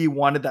because he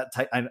wanted that.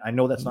 I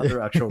know that's not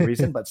the actual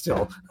reason, but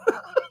still.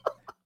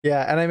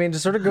 Yeah, and I mean, to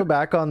sort of go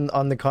back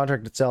on the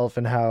contract itself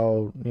and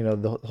how, you know,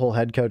 the whole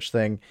head coach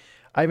thing.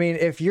 I mean,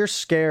 if you're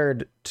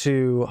scared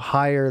to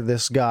hire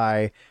this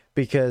guy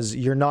because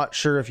you're not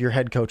sure if your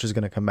head coach is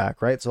going to come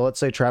back, right? So let's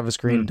say Travis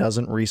Green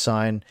doesn't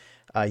re-sign,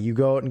 you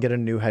go out and get a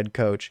new head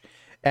coach,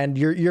 and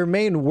your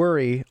main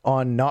worry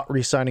on not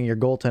re-signing your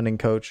goaltending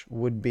coach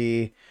would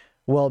be,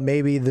 well,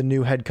 maybe the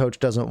new head coach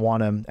doesn't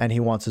want him and he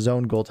wants his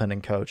own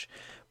goaltending coach.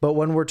 But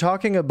when we're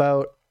talking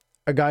about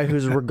a guy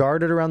who's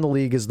regarded around the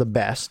league as the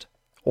best,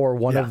 or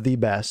one of the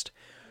best,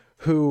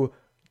 who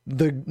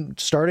the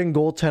starting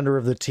goaltender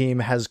of the team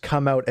has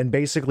come out and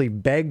basically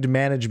begged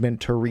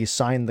management to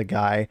re-sign the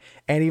guy.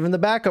 And even the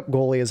backup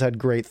goalie has had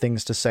great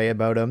things to say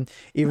about him,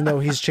 even though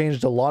he's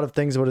changed a lot of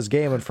things about his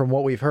game. And from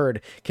what we've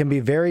heard, can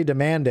be very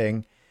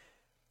demanding.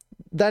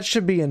 That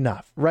should be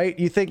enough, right?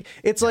 You think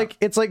it's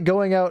like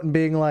going out and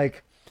being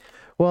like,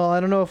 well,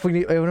 I don't know if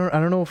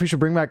we should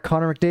bring back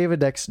Connor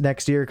McDavid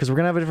next year because we're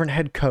gonna have a different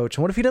head coach.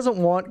 And what if he doesn't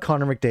want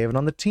Connor McDavid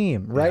on the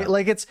team, right?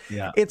 Like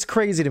it's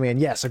crazy to me. And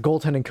yes, a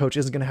goaltending coach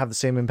isn't gonna have the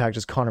same impact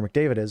as Connor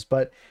McDavid is,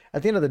 but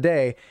at the end of the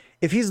day,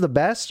 if he's the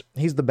best,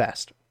 he's the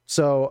best.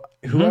 So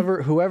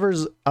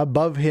whoever's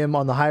above him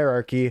on the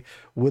hierarchy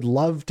would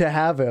love to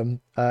have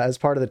him as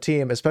part of the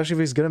team, especially if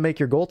he's gonna make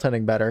your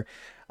goaltending better.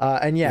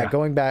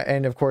 Going back,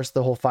 and of course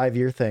the whole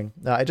 5-year thing,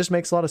 it just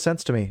makes a lot of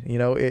sense to me. You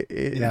know,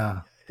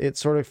 it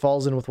sort of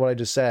falls in with what I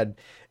just said.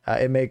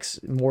 It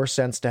makes more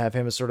sense to have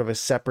him as sort of a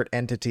separate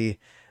entity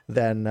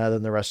than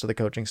the rest of the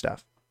coaching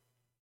staff.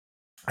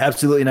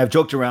 Absolutely. And I've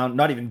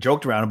not even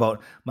joked around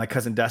about my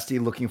cousin Dusty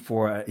looking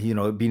for,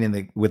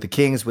 being with the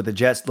Kings, with the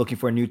Jets, looking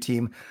for a new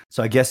team.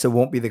 So I guess it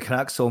won't be the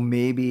Canucks. So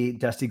maybe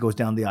Dusty goes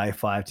down the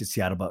I-5 to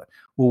Seattle, but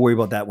we'll worry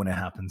about that when it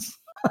happens.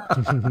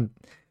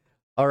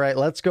 All right,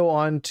 let's go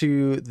on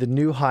to the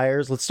new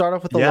hires. Let's start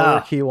off with the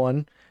lower key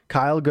one,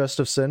 Kyle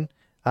Gustafson.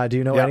 Do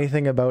you know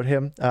anything about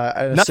him?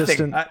 An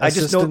Nothing. I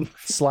just know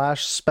 /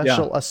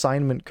 special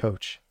assignment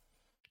coach.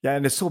 Yeah,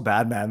 and it's so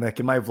bad, man. Like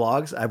in my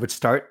vlogs,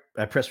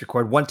 I press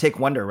record, one take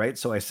wonder, right?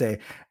 So I say,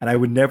 and I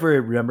would never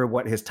remember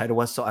what his title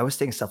was. So I was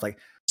saying stuff like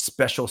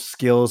special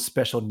skills,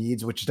 special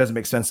needs, which doesn't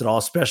make sense at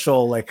all.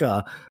 Special, like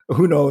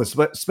who knows,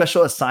 but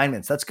special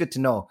assignments. That's good to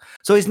know.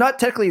 So he's not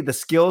technically the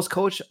skills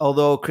coach,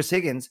 although Chris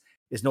Higgins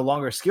is no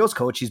longer a skills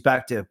coach. He's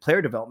back to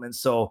player development.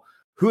 So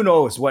who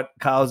knows what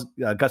Kyle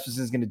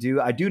Gustafson is going to do?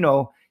 I do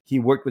know he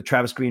worked with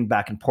Travis Green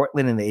back in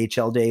Portland in the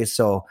HL days.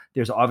 So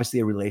there's obviously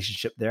a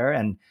relationship there.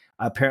 And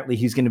apparently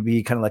he's going to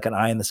be kind of like an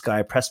eye in the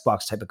sky press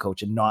box type of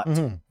coach and not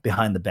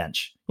behind the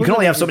bench. You can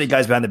only have so many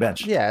guys behind the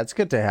bench. Yeah, it's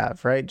good to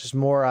have, right? Just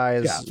more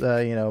eyes,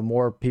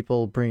 more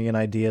people bringing in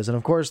ideas. And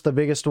of course, the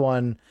biggest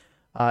one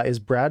is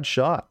Brad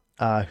Shaw,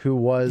 who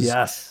was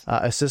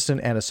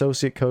assistant and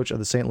associate coach of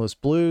the St. Louis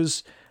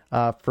Blues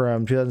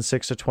from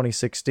 2006 to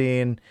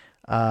 2016.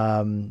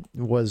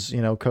 Was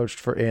coached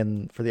for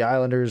the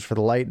Islanders, for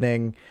the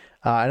Lightning,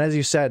 and as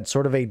you said,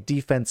 sort of a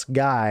defense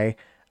guy,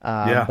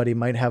 but he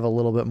might have a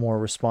little bit more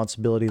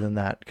responsibility than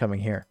that coming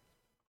here.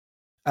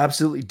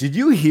 Did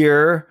you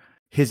hear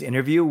his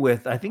interview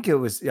with, I think it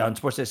was on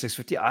Sportsnet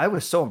 650? I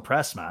was so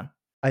impressed, man.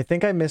 I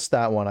think I missed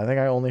that one. I think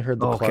I only heard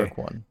the Clark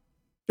one.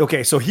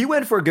 Okay, so he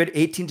went for a good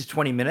 18 to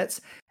 20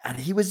 minutes, and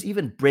he was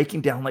even breaking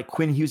down like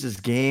Quinn Hughes'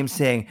 game,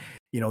 saying,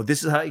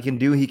 this is how he can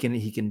do. He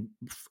can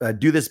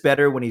do this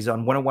better when he's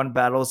on one-on-one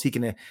battles. He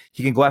can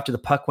go after the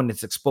puck when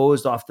it's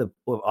exposed off the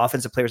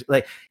offensive players.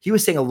 Like he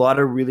was saying a lot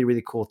of really,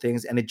 really cool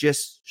things, and it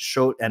just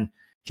showed. And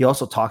he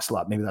also talks a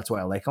lot. Maybe that's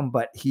why I like him.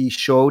 But he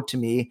showed to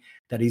me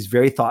that he's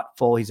very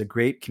thoughtful. He's a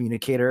great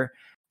communicator,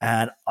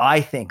 and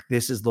I think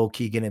this is low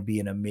key going to be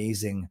an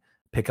amazing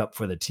pickup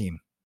for the team.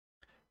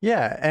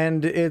 Yeah,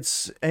 and it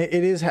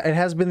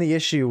has been the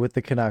issue with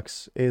the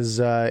Canucks is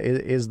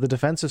the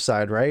defensive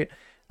side, right?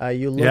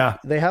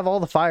 They have all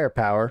the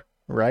firepower,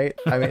 right?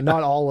 I mean,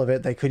 not all of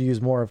it. They could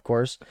use more, of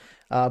course.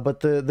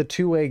 But the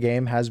two-way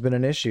game has been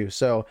an issue.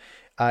 So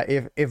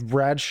if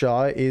Brad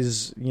Shaw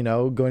is,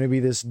 going to be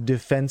this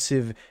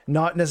defensive,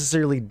 not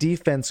necessarily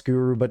defense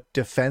guru, but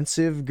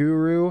defensive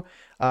guru,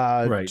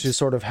 to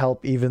sort of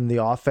help even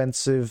the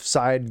offensive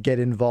side get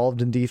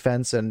involved in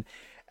defense. And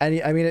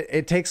I mean,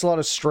 it takes a lot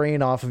of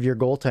strain off of your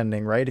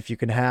goaltending, right? If you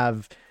can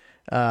have,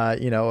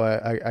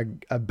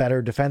 a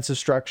better defensive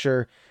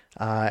structure,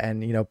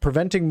 and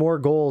preventing more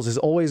goals is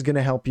always going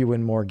to help you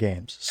win more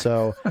games.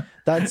 So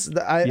that's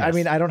I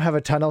mean, I don't have a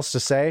ton else to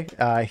say.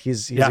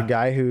 He's a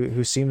guy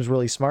who seems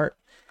really smart.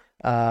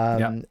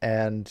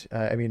 And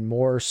I mean,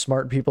 more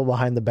smart people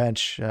behind the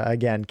bench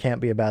again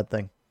can't be a bad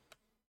thing.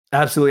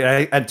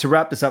 Absolutely. And to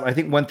wrap this up, I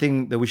think one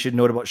thing that we should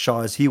note about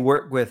Shaw is he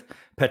worked with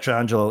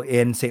Pietrangelo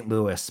in St.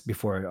 Louis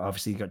before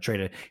obviously he got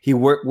traded. He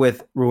worked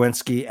with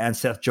Rowinski and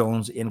Seth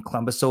Jones in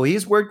Columbus. So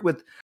he's worked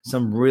with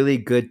some really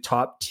good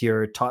top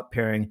tier, top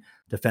pairing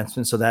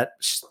defensemen. So that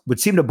would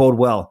seem to bode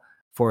well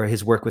for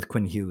his work with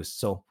Quinn Hughes.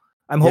 So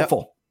I'm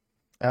hopeful.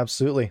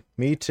 Absolutely.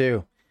 Me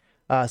too.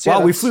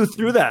 Wow, we flew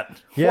through that.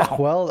 Yeah,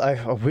 Wow.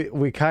 well,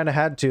 we kind of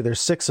had to.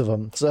 There's 6 of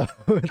them,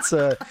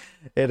 so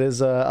it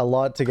is a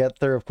lot to get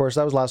through. Of course,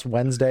 that was last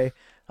Wednesday.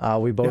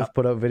 We both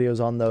put out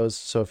videos on those,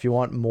 so if you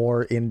want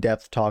more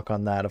in-depth talk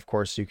on that, of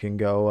course, you can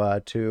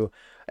go to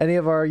any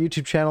of our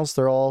YouTube channels.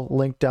 They're all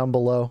linked down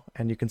below,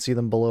 and you can see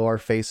them below our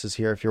faces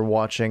here if you're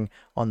watching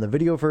on the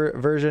video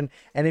version.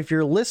 And if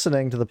you're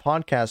listening to the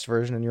podcast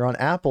version, and you're on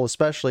Apple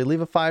especially,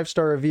 leave a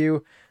 5-star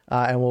review,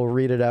 and we'll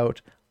read it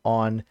out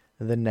on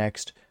the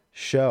next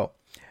show.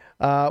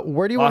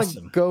 Where do you want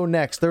to go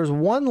next? There's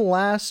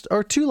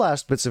two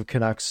last bits of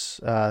Canucks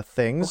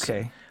things.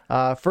 Okay.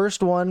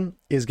 First one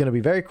is going to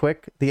be very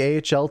quick.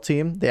 The AHL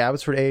team, the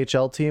Abbotsford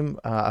AHL team,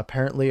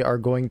 apparently are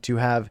going to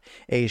have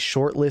a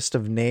short list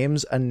of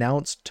names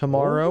announced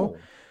tomorrow.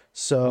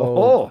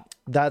 So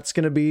that's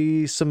going to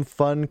be some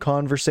fun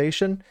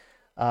conversation.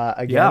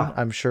 Again,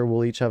 I'm sure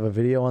we'll each have a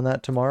video on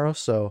that tomorrow.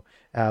 So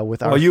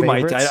with our you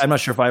favorites, might. I'm not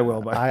sure if I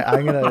will, but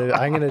I'm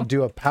gonna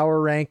do a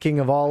power ranking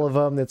of all of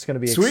them. That's gonna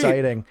be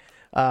exciting.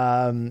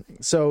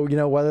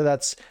 So whether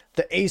that's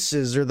the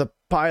Aces or the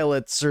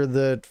Pilots or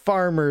the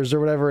Farmers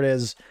or whatever it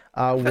is,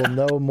 we'll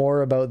know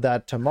more about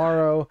that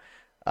tomorrow.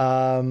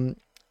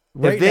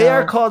 If they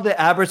are called the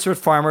Abbotsford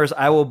Farmers,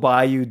 I will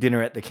buy you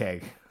dinner at the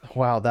Keg.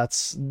 Wow,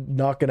 that's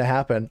not gonna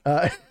happen.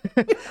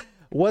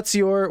 What's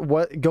your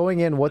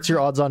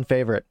odds-on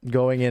favorite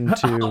going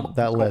into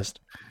that list?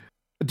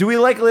 Do we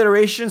like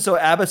alliteration? So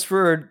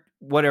Abbotsford,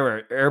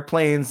 whatever,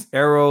 airplanes,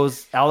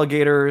 arrows,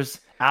 alligators,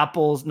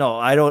 apples. No,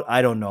 I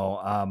don't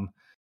know.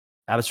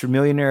 Abbotsford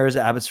Millionaires,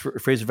 Abbotsford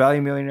Fraser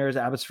Valley Millionaires,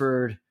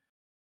 Abbotsford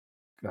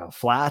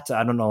Flat.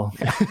 I don't know.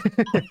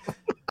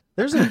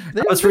 There's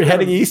Abbotsford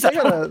heading east. They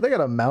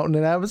got a mountain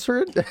in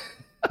Abbotsford.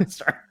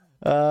 Sorry.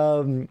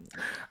 I'm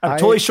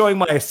totally showing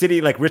my city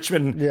like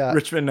Richmond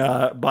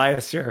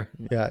bias here.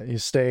 Yeah, you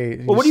stay.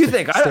 Well, what do you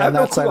think? I have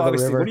no clue,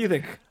 obviously. What do you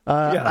think?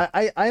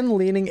 I'm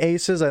leaning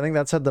Aces. I think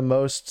that's had the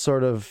most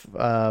sort of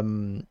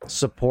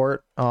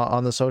support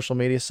on the social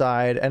media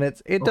side, and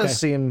it does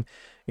seem,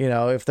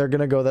 if they're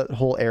gonna go that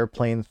whole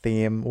airplane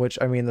theme, which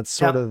I mean that's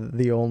sort of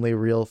the only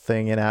real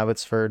thing in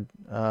Abbotsford.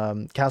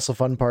 Castle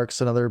Fun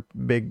Park's another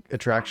big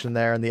attraction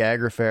there, and the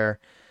Agri Fair.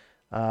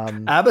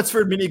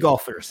 Abbotsford mini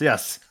golfers,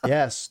 yes,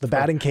 the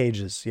batting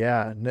cages,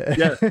 yeah,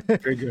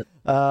 very good.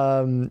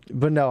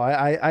 But no,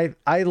 I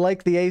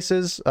like the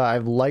Aces.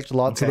 I've liked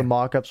lots of the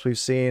mock-ups we've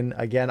seen.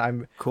 Again,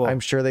 I'm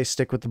sure they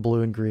stick with the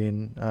blue and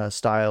green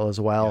style as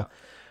well.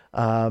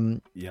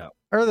 Other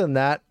than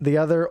that, the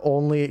other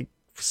only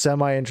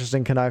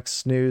semi-interesting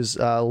Canucks news: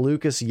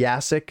 Lucas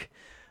Yasik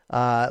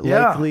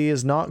likely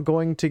is not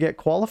going to get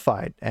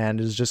qualified and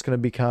is just going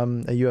to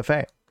become a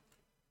UFA.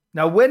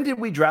 Now, when did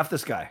we draft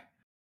this guy?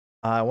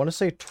 I want to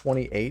say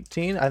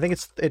 2018. I think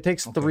it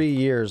takes 3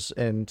 years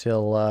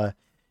until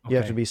you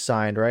have to be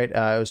signed, right?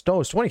 It was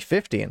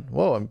 2015.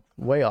 Whoa, I'm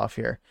way off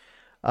here.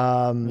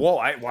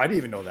 Why do you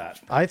even know that?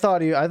 I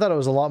thought it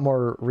was a lot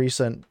more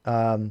recent.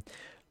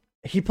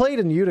 He played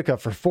in Utica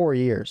for 4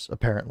 years,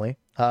 apparently.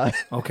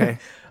 Okay.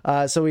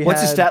 So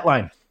what's his stat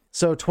line?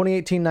 So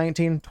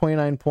 2018-19,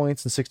 29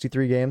 points in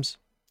 63 games.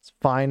 It's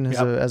fine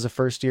as a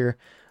first year.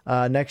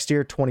 Next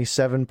year,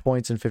 27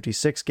 points in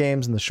 56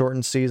 games in the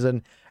shortened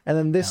season. And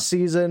then this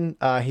season,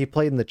 he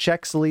played in the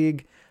Czechs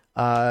League,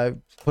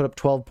 put up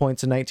 12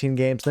 points in 19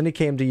 games. Then he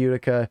came to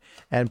Utica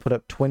and put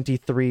up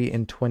 23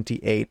 in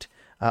 28.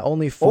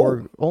 Only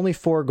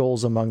four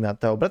goals among that,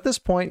 though. But at this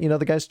point,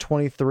 the guy's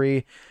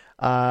 23.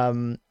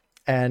 And,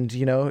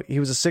 he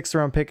was a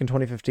 6th-round pick in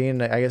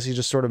 2015. I guess he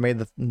just sort of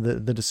made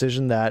the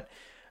decision that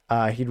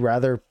he'd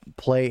rather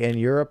play in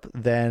Europe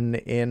than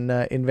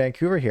in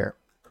Vancouver here.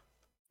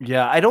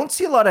 Yeah, I don't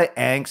see a lot of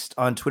angst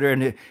on Twitter.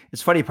 And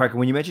it's funny, Parker,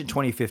 when you mentioned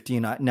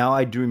 2015, now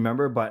I do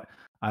remember, but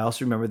I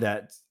also remember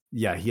that,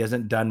 he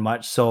hasn't done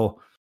much.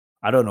 So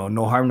I don't know,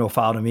 no harm, no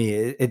foul to me.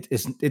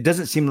 It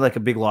doesn't seem like a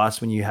big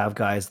loss when you have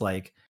guys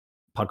like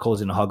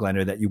Podkolzin and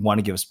Höglander that you want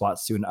to give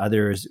spots to, and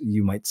others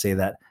you might say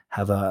that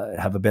have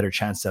a better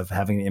chance of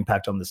having an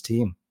impact on this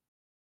team.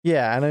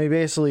 Yeah, and I mean,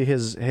 basically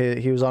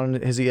he was on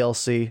his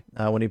ELC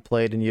when he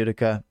played in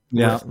Utica.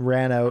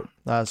 Ran out,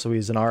 so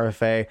he's an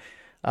RFA.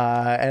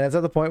 And it's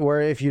at the point where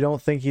if you don't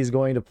think he's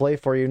going to play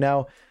for you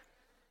now,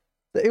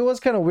 it was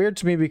kind of weird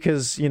to me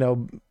because,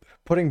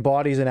 putting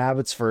bodies in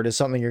Abbotsford is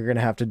something you're going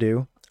to have to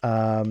do.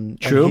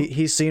 True.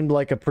 He seemed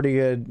like a pretty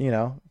good,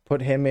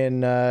 put him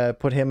in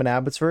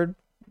Abbotsford,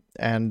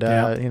 and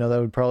that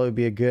would probably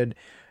be a good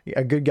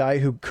guy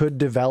who could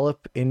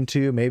develop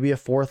into maybe a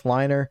 4th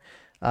liner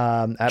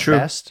at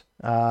best.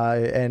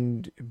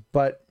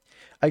 But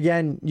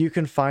again, you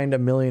can find a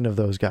million of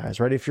those guys,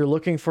 right? If you're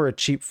looking for a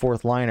cheap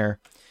 4th liner,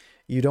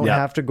 You don't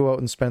have to go out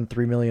and spend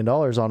 $3 million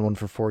on one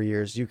for 4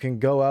 years. You can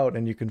go out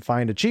and you can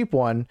find a cheap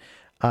one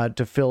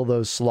to fill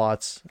those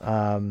slots.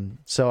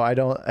 So I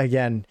don't,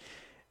 again,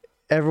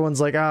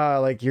 everyone's like,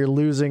 like you're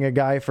losing a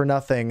guy for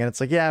nothing. And it's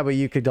like, yeah, but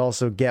you could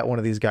also get one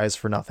of these guys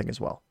for nothing as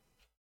well.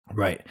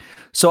 Right.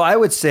 So I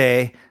would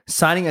say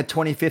signing a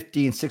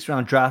 2015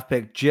 6th-round draft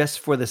pick just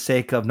for the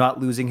sake of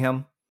not losing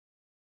him,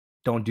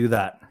 don't do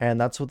that. And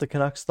that's what the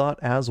Canucks thought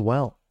as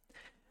well.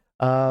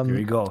 There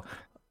you go.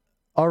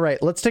 All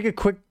right, let's take a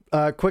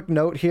quick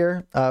note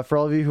here for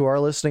all of you who are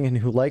listening and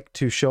who like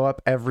to show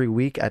up every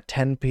week at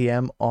 10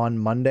 p.m. on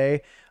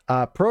Monday.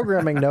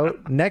 Programming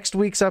note, next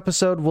week's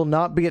episode will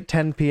not be at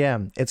 10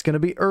 p.m. It's going to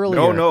be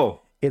earlier.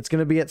 No. It's going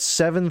to be at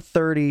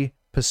 7:30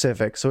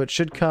 Pacific, so it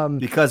should come...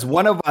 Because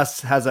one of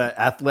us has an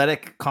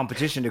athletic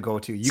competition to go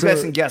to. You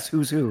guys can guess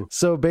who's who.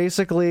 So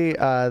basically,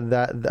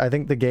 that I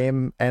think the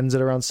game ends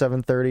at around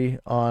 7:30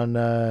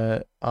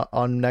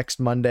 on next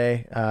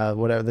Monday,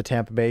 whatever, the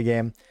Tampa Bay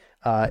game,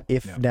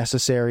 if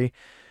necessary.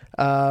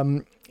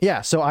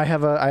 So I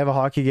have a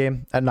hockey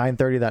game at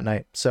 9:30 that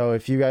night. So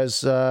if you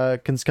guys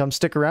can come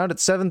stick around at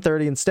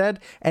 7:30 instead,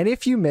 and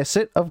if you miss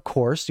it, of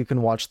course, you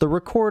can watch the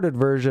recorded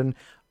version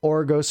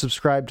or go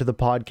subscribe to the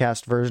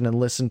podcast version and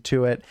listen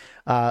to it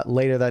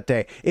later that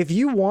day. If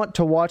you want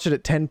to watch it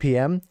at 10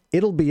 p.m.,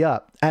 it'll be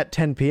up at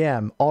 10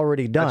 p.m.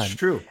 already done. That's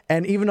true.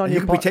 And even on you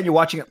can pretend you're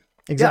watching it.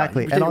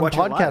 Exactly. Yeah, and on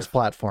podcast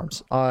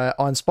platforms,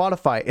 on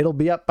Spotify, it'll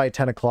be up by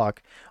 10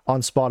 o'clock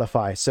on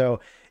Spotify. So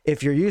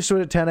if you're used to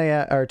it at 10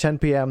 a.m. or 10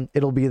 p.m.,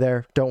 it'll be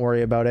there. Don't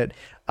worry about it.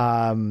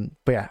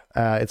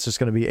 It's just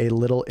going to be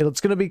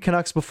it's going to be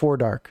Canucks Before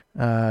Dark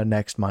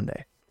next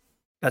Monday.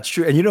 That's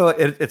true. And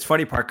it's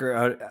funny,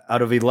 Parker,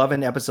 out of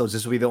 11 episodes,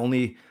 this will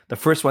be the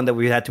first one that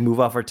we had to move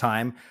off our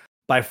time.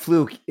 By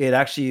fluke, it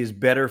actually is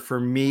better for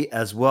me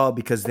as well,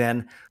 because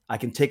then I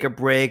can take a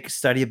break,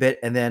 study a bit,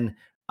 and then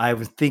I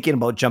was thinking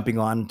about jumping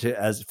on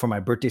for my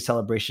birthday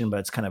celebration, but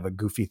it's kind of a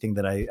goofy thing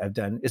that I've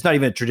done. It's not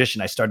even a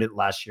tradition. I started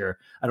last year.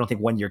 I don't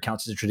think 1 year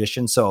counts as a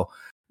tradition. So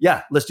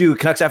yeah, let's do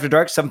Canucks After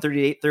Dark, 7:30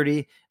 to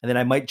 8:30, and then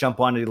I might jump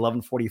on at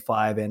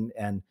 11:45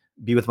 and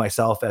be with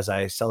myself as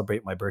I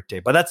celebrate my birthday.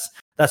 But that's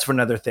for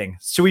another thing.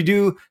 Should we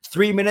do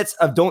 3 minutes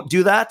of Don't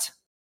Do That?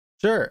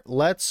 Sure,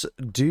 let's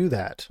do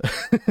that.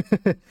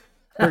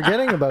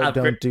 Forgetting about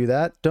Don't Do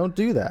That. Don't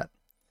do that.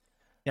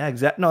 Yeah,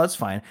 exactly. No, that's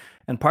fine.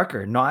 And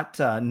Parker,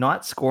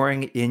 not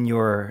scoring in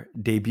your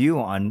debut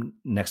on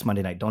next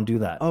Monday night. Don't do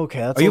that. Okay,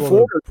 that's a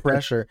little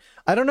pressure.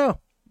 I don't know.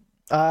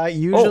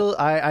 Usually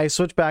I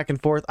switch back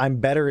and forth. I'm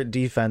better at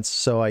defense,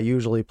 so I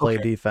usually play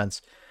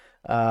defense.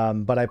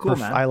 But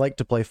I like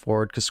to play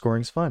forward because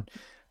scoring's fun.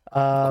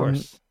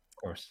 Of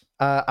course.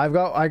 I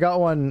got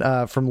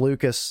one from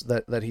Lucas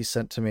that he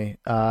sent to me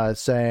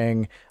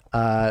saying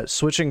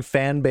switching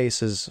fan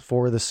bases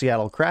for the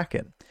Seattle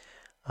Kraken.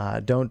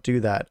 Don't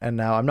do that. And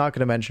now I'm not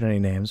going to mention any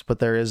names, but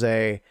there is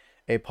a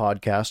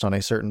podcast on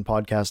a certain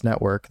podcast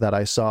network that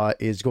I saw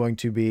is going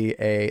to be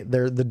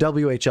the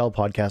WHL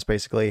podcast.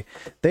 Basically,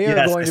 they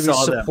are going to be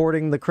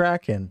supporting the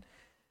Kraken.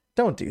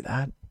 Don't do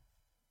that.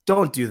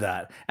 Don't do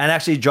that. And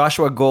actually,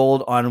 Joshua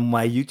Gold on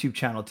my YouTube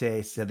channel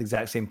today said the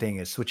exact same thing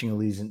as switching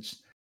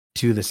allegiance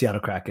to the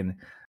Seattle Kraken.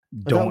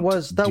 That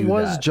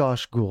was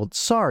Josh Gould.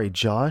 Sorry,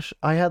 Josh.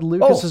 I had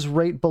Lucas's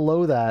right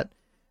below that,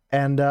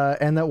 and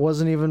that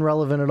wasn't even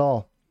relevant at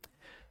all.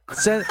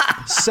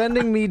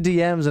 Sending me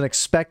DMs and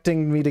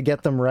expecting me to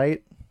get them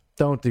right.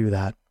 Don't do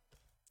that.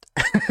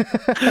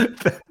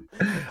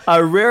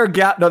 A rare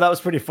gap. No, that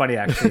was pretty funny,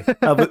 actually.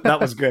 That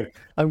was good.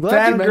 I'm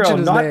glad you mentioned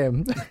his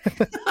name.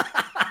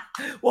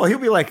 Well, he'll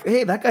be like,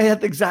 hey, that guy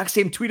had the exact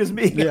same tweet as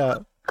me. Yeah.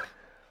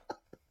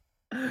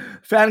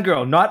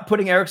 Fangirl, not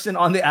putting Eriksson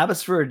on the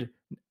Abbotsford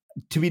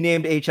to be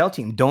named AHL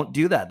team. Don't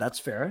do that. That's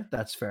fair.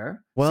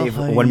 Well, save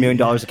 $1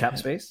 million of cap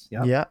space.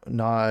 Yeah.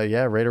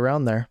 Right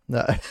around there.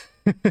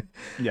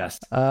 Yes.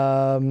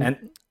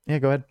 And yeah,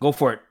 go ahead. Go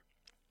for it.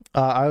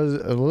 I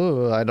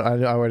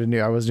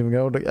wasn't even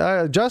going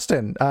to.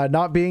 Justin,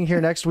 not being here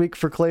next week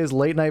for Clay's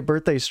late night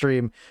birthday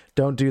stream.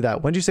 Don't do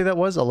that. When did you say that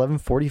was?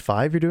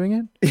 11:45. You're doing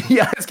it?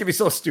 Yeah, it's gonna be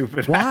so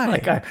stupid.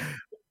 Why?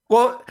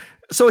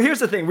 So here's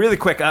the thing. Really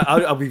quick.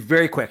 I'll be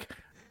very quick.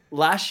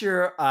 Last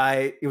year,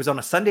 it was on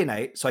a Sunday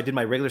night, so I did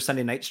my regular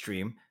Sunday night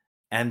stream,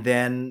 and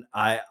then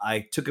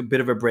I took a bit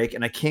of a break,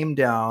 and I came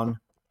down,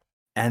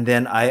 and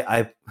then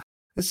I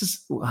this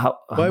is how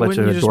much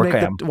of a dork I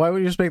am. Why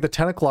would you just make the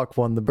 10 o'clock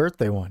one the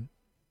birthday one?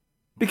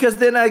 Because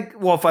then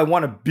if I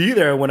want to be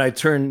there when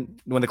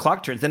the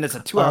clock turns, then it's a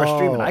 2-hour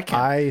stream, and I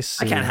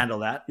can't handle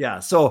that. Yeah,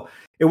 so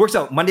it works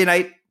out. Monday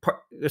night,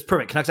 it's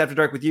perfect. Canucks After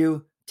Dark with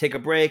you. Take a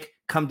break,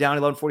 come down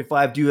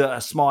 11:45, do a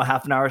small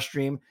half an hour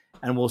stream,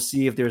 and we'll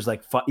see if there's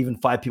like even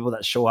 5 people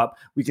that show up.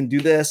 We can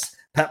do this,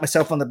 pat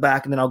myself on the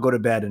back, and then I'll go to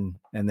bed and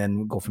then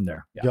we'll go from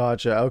there. Yeah.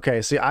 Gotcha.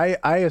 Okay. See,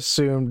 I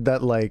assumed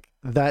that like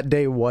that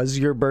day was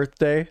your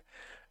birthday,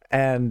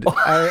 and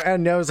I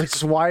was like,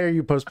 just why are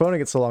you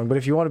postponing it so long? But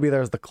if you want to be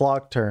there as the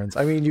clock turns,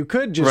 I mean, you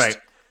could just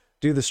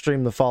do the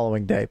stream the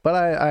following day. But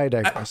I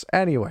digress.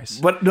 Anyways.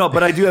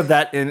 But I do have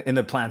that in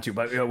the plan too.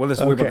 But we'll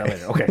just worry about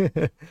that later.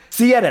 Okay.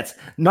 C edits.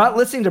 Not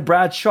listening to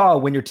Brad Shaw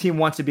when your team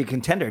wants to be a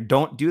contender.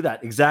 Don't do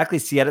that. Exactly.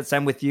 C edits.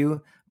 I'm with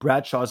you.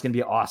 Brad Shaw is going to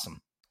be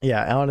awesome.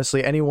 Yeah,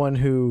 honestly, anyone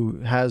who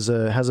has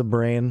a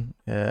brain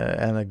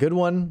and a good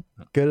one,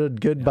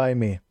 good by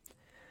me.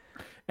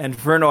 And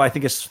Verno, I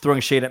think, is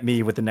throwing shade at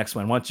me with the next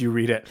one. Why don't you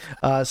read it?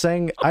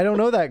 Saying, I don't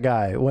know that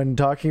guy when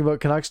talking about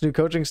Canucks' new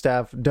coaching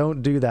staff.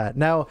 Don't do that.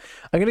 Now,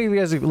 I'm going to give you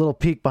guys a little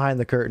peek behind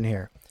the curtain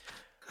here.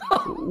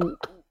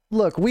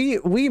 Look,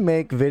 we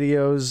make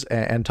videos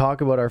and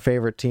talk about our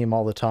favorite team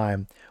all the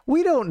time.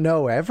 We don't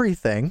know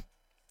everything.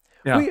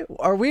 Yeah.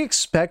 Are we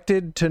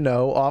expected to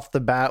know off the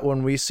bat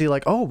when we see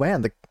like, oh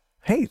man, the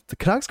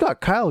Canucks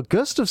got Kyle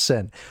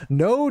Gustafson.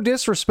 No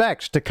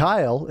disrespect to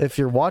Kyle if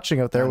you're watching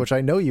out there, which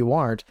I know you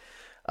aren't.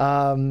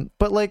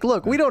 But like,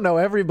 look, we don't know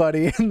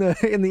everybody in the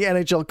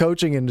NHL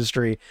coaching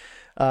industry,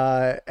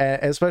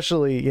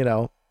 especially,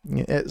 so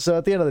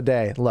at the end of the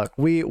day, look,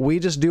 we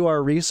just do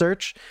our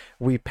research.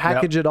 We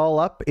package it all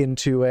up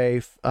into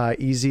a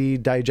easy,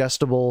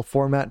 digestible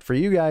format for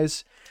you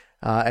guys,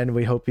 and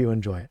we hope you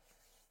enjoy it.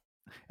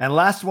 And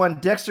last one,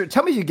 Dexter,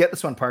 tell me you get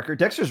this one, Parker.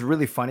 Dexter's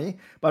really funny,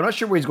 but I'm not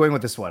sure where he's going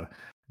with this one.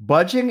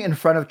 Budging in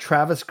front of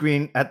Travis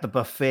Green at the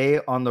buffet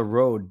on the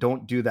road.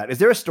 Don't do that. Is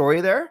there a story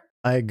there?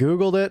 I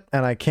Googled it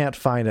and I can't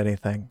find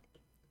anything.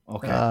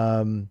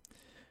 Okay.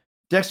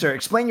 Dexter,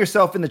 explain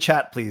yourself in the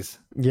chat, please.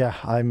 Yeah,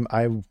 I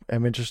am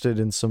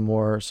interested in some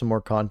more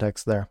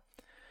context there.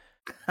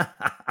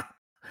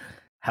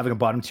 Having a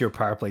bottom tier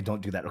power play,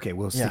 don't do that. Okay,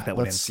 we'll stick that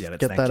one in. Let's get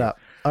that up.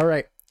 All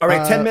right.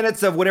 10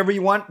 minutes of whatever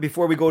you want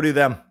before we go to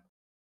them.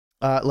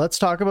 Let's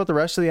talk about the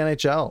rest of the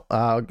NHL.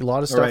 A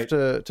lot of stuff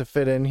to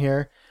fit in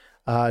here.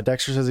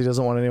 Dexter says he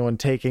doesn't want anyone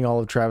taking all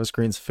of Travis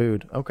Green's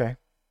food. Okay.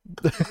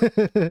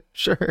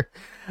 Sure.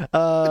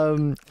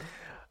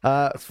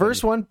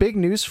 First one, big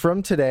news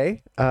from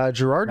today.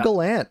 Gerard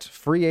Gallant,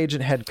 free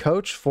agent head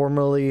coach,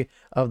 formerly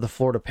of the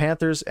Florida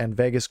Panthers and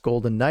Vegas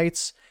Golden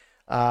Knights.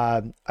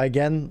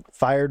 Again,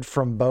 fired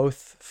from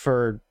both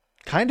for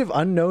kind of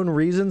unknown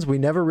reasons. We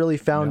never really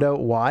found out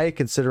why,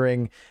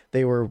 considering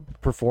they were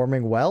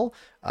performing well.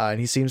 And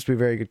he seems to be a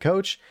very good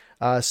coach.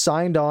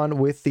 Signed on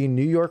with the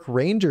New York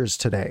Rangers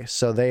today.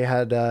 So they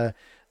had a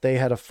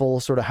full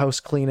sort of house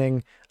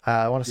cleaning.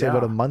 I want to say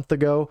about a month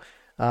ago.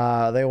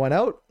 They went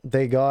out.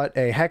 They got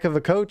a heck of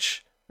a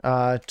coach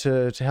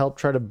to help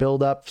try to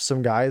build up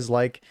some guys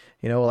like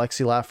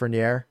Alexis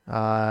Lafreniere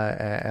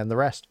and the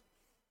rest.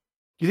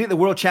 Do you think the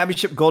World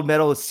Championship gold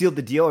medal sealed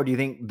the deal, or do you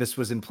think this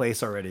was in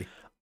place already?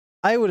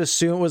 I would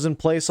assume it was in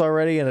place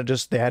already, and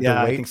they had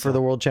to wait for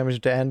the World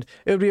Championship to end.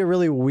 It would be a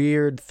really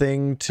weird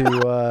thing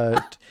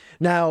to.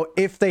 Now,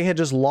 if they had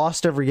just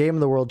lost every game in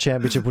the World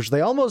Championship, which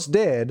they almost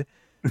did,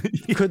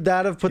 could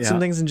that have put some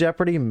things in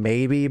jeopardy?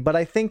 Maybe, but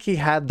I think he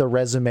had the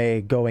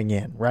resume going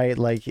in, right?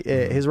 Like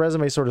his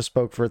resume sort of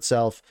spoke for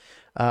itself.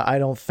 I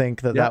don't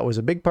think that was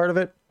a big part of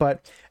it,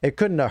 but it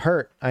couldn't have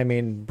hurt. I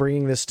mean,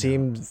 bringing this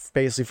team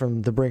basically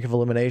from the brink of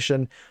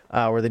elimination,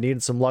 where they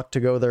needed some luck to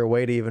go their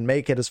way to even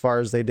make it as far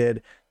as they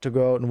did, to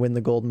go out and win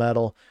the gold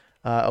medal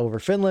over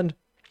Finland.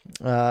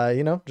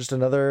 Just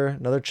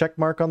another check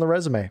mark on the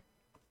resume.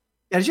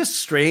 And it's just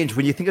strange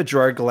when you think of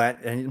Gerard Gallant,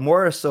 and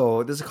more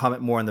so, this is a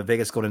comment more on the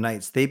Vegas Golden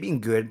Knights. They've been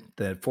good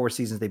the 4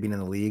 seasons they've been in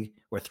the league,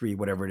 or 3,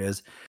 whatever it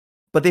is.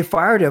 But they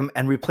fired him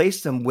and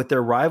replaced him with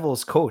their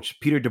rivals coach,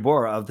 Peter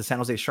DeBoer of the San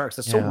Jose Sharks.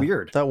 That's so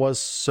weird. That was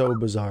so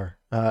bizarre.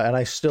 And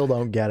I still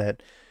don't get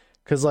it.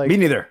 Me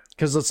neither.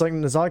 Because it's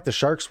not like the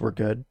Sharks were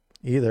good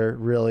either,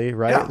 really,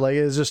 right? Yeah. Like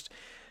it's just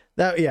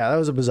that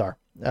was a bizarre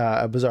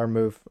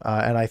move.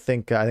 And I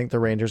think the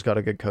Rangers got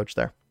a good coach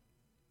there.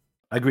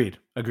 Agreed.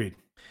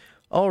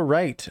 All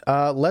right.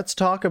 Let's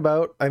talk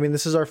about,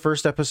 this is our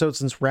first episode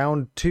since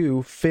round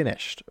 2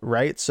 finished,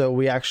 right? So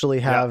we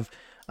actually have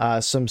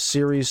some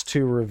series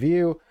to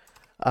review.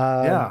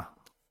 Well,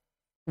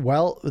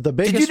 the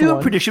biggest Did you do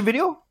a prediction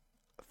video?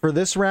 For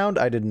this round,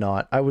 I did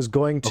not. I was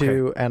going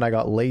to, and I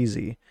got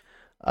lazy.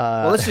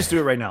 Well, let's just do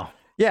it right now.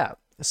 Yeah.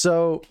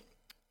 So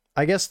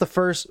I guess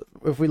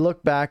if we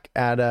look back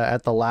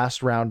at the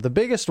last round, the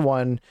biggest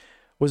one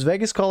was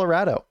Vegas,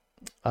 Colorado.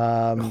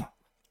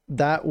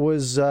 That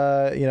was,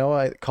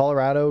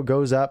 Colorado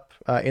goes up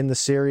in the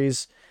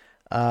series.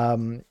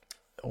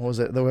 What was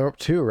it? They were up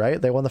 2,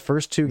 right? They won the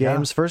first 2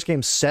 games. Yeah. First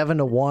game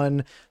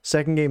 7-1,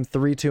 second game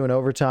 3-2 in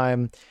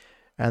overtime,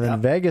 and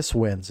then Vegas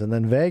wins, and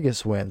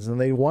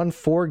they won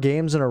 4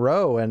 games in a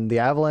row, and the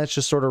Avalanche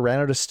just sort of ran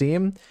out of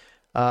steam.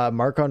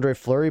 Marc-Andre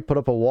Fleury put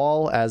up a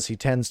wall, as he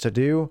tends to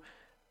do,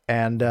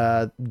 and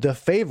the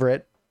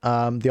favorite,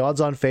 the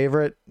odds-on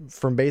favorite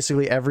from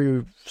basically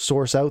every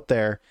source out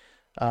there,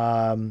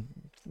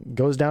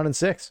 goes down in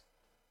 6.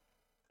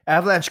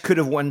 Avalanche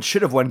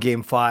should have won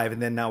game 5,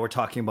 and then now we're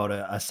talking about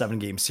a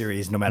 7-game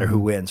series, no matter who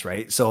wins,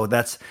 right? So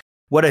that's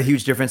what a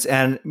huge difference.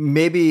 And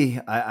maybe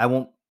I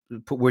won't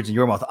put words in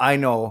your mouth. I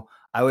know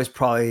I was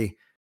probably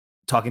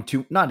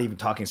not even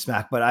talking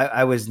smack, but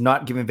I was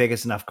not giving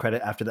Vegas enough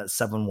credit after that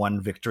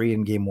 7-1 victory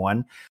in game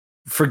 1.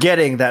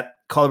 forgetting that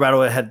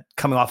Colorado had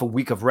coming off a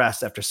week of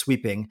rest after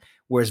sweeping,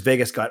 whereas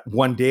Vegas got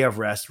 1 day of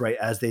rest, right,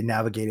 as they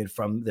navigated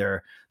from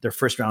their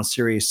first round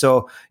series.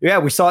 So yeah,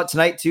 we saw it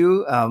tonight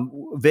too.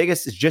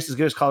 Vegas is just as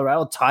good as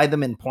Colorado, tied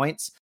them in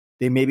points.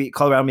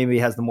 Colorado maybe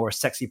has the more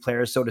sexy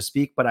players, so to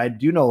speak, but I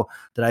do know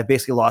that I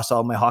basically lost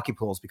all my hockey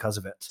pools because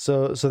of it.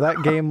 So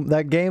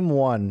that game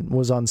 1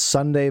 was on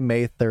Sunday,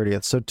 May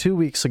 30th. So 2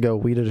 weeks ago,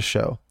 we did a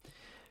show,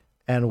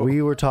 and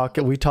we talked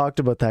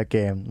about that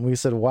game. We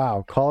said,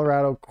 "Wow,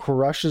 Colorado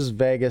crushes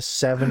Vegas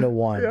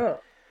 7-1."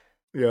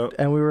 Yeah.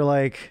 And we were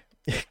like,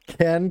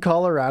 "Can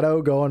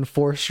Colorado go on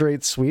 4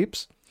 straight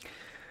sweeps?"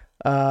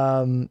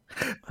 No,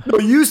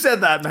 you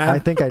said that, man. I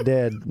think I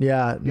did.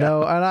 Yeah.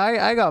 No, and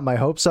I got my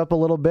hopes up a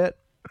little bit.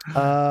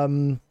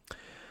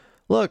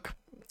 Look,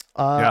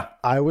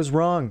 I was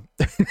wrong.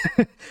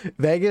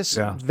 Vegas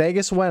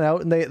went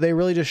out and they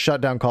really just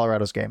shut down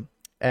Colorado's game.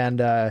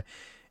 And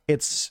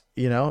it's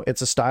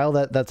a style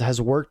that has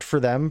worked for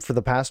them for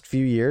the past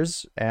few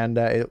years, and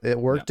it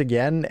worked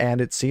again, and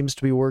it seems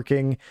to be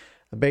working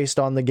based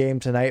on the game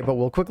tonight. But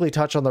we'll quickly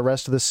touch on the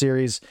rest of the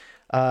series.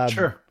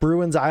 Sure.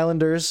 Bruins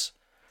Islanders.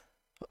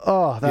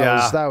 Oh,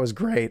 that was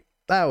great.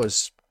 That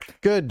was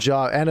good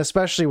job. And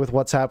especially with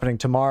what's happening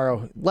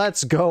tomorrow.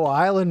 Let's go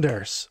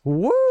Islanders.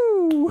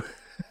 Woo!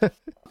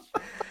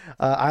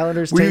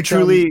 Islanders. Were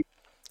you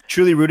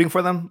truly rooting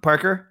for them,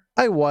 Parker?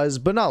 I was,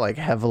 but not like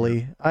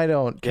heavily. I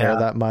don't care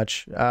that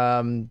much.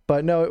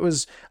 But no, I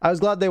was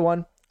glad they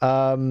won.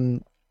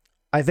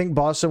 I think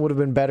Boston would have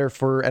been better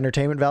for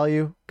entertainment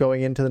value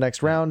going into the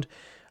next round.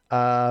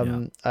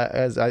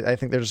 As I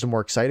think they're just a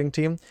more exciting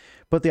team.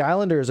 But the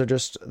Islanders are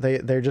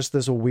they're just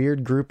this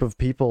weird group of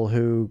people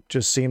who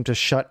just seem to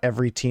shut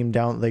every team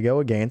down that they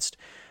go against.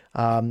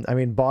 I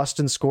mean,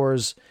 Boston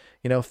scores,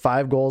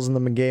 5 goals in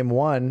them in game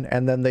 1,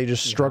 and then they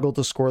just struggle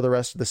to score the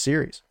rest of the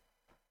series.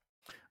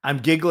 I'm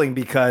giggling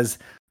because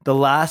the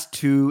last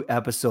 2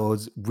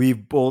 episodes,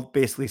 we've both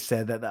basically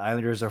said that the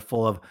Islanders are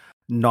full of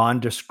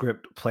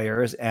nondescript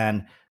players,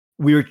 and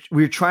we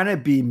were trying to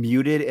be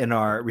muted and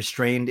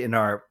restrained in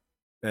our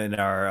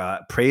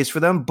praise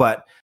for them,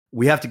 but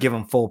we have to give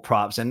them full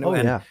props. And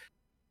they're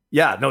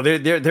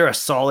a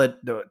solid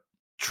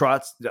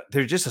Trotz.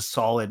 They're just a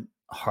solid,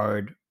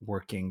 hard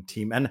working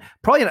team, and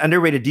probably an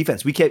underrated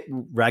defense. We kept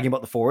ragging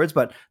about the forwards,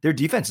 but their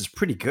defense is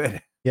pretty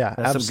good. Yeah,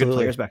 There's absolutely. some good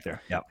players back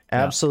there. Yeah,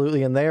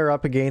 absolutely. And they are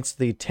up against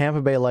the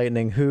Tampa Bay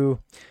Lightning, who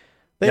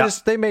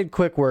they made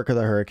quick work of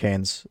the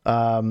Hurricanes.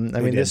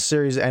 This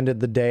series ended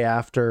the day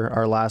after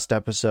our last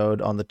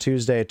episode on the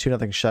Tuesday, a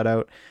 2-0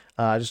 shutout.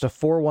 Just a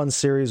 4-1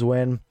 series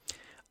win.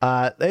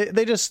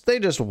 They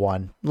just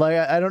won. Like,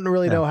 I don't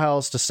really know how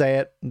else to say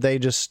it. They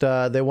just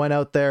they went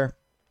out there,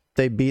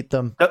 they beat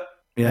them.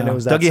 And it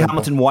was that Dougie simple.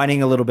 Hamilton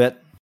whining a little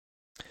bit.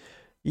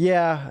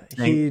 Yeah,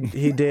 he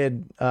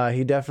did.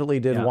 He definitely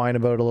did whine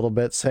about it a little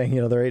bit, saying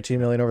they're $18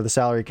 million over the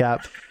salary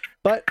cap.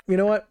 But you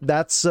know what?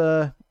 That's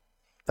the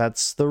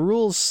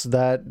rules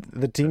that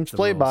the teams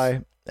play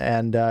by,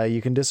 and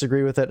you can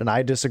disagree with it, and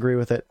I disagree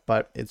with it,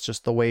 but it's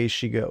just the way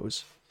she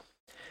goes.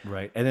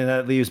 Right, and then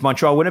that leaves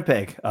Montreal,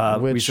 Winnipeg.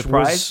 Which we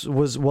surprised?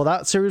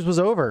 That series was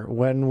over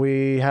when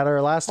we had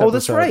our last episode.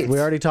 That's right. We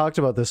already talked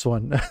about this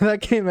one.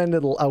 That game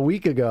ended a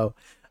week ago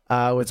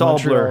with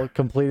Montreal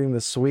completing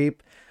the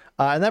sweep.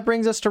 And that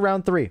brings us to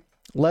round 3.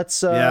 Let's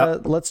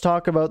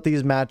talk about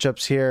these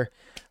matchups here.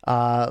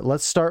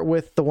 Let's start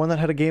with the one that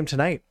had a game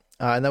tonight,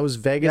 and that was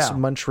Vegas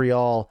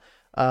Montreal.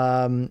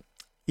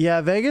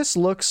 Vegas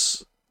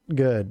looks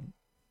good.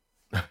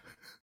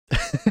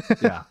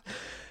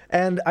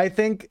 And I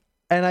think,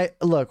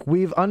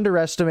 we've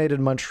underestimated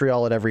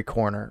Montreal at every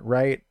corner,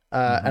 right?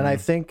 And I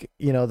think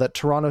that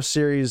Toronto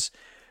series,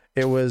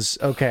 it was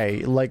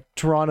okay. Like,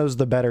 Toronto's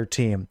the better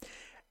team.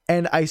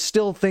 And I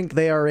still think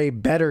they are a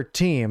better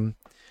team.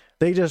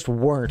 They just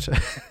weren't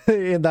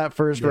in that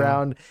first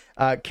round.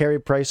 Carey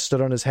Price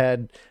stood on his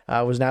head,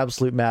 was an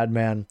absolute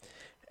madman.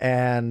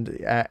 And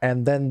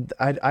then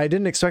I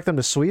didn't expect them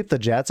to sweep the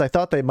Jets. I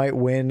thought they might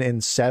win in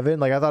 7.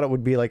 Like, I thought it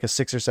would be like a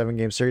 6 or 7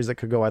 game series that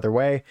could go either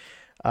way.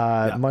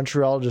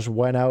 Montreal just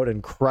went out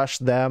and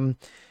crushed them.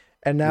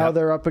 And now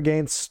they're up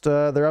against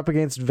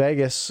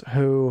Vegas,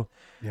 who...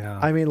 Yeah.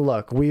 I mean,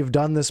 look, we've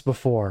done this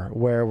before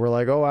where we're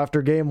like,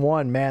 after game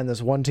 1, man,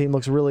 this one team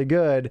looks really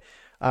good,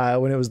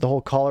 when it was the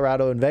whole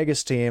Colorado and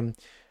Vegas team.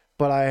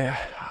 But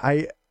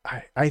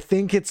I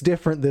think it's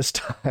different this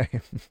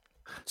time.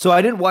 So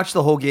I didn't watch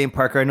the whole game,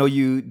 Parker. I know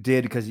you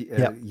did because you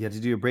had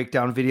to do a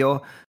breakdown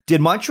video. Did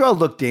Montreal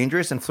look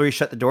dangerous and Fleury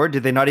shut the door?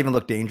 Did they not even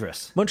look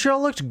dangerous?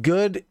 Montreal looked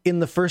good in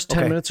the first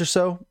 10 minutes or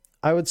so,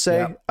 I would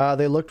say.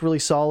 They looked really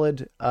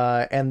solid.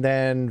 And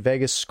then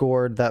Vegas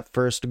scored that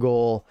first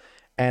goal,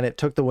 and it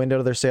took the wind out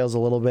of their sails a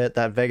little bit.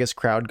 That Vegas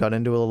crowd got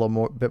into it a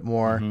little bit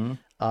more,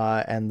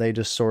 and they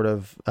just sort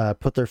of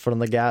put their foot on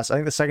the gas. I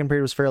think the second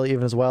period was fairly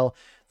even as well.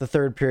 The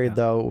third period,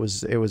 though,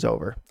 it was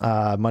over.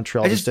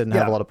 Montreal just didn't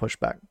have a lot of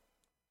pushback.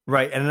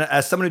 Right, and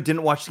as someone who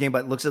didn't watch the game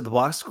but looks at the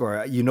box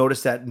score, you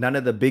notice that none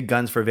of the big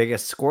guns for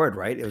Vegas scored.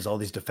 Right, it was all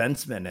these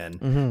defensemen,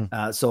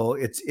 and so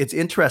it's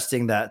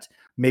interesting that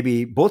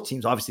maybe both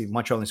teams, obviously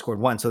Montreal only scored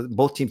one, so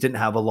both teams didn't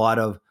have a lot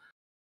of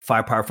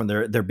firepower from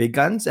their big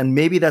guns, and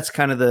maybe that's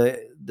kind of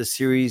the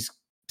series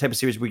type of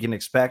series we can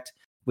expect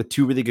with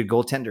two really good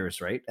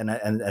goaltenders, right? And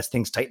as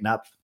things tighten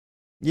up.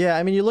 Yeah,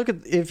 I mean, you look at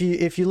if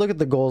you look at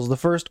the goals, the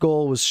first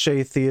goal was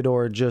Shea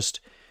Theodore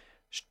just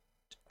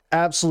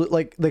absolute,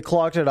 like they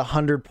clocked at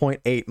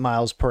 100.8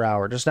 miles per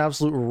hour, just an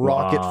absolute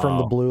rocket from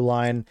the blue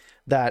line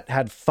that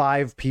had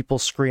 5 people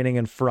screening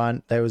in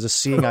front. There was a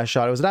seeing eye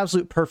shot. It was an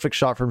absolute perfect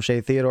shot from Shea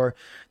Theodore.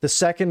 The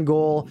second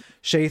goal,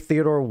 Shea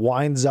Theodore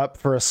winds up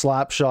for a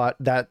slap shot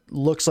that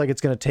looks like it's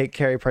going to take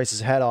Carey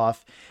Price's head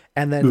off,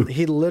 and then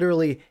he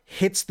literally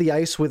hits the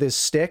ice with his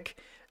stick,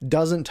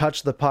 doesn't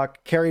touch the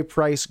puck. Carey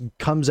Price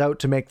comes out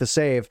to make the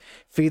save,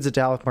 feeds it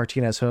to Alec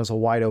Martinez, who has a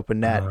wide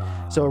open net.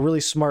 So a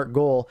really smart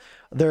goal.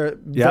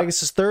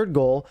 Vegas's third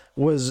goal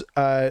was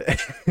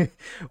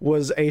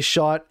was a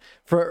shot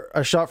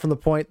from the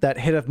point that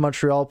hit a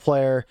Montreal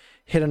player,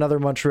 hit another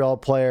Montreal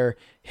player,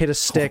 hit a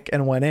stick,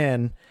 and went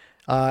in.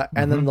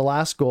 And then the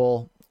last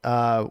goal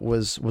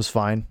was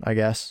fine, I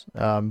guess.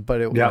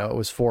 But it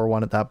was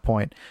 4-1 at that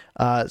point.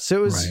 So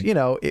it was,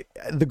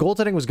 the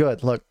goaltending was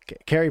good. Look,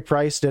 Carey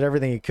Price did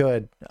everything he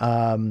could.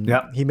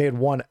 He made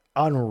one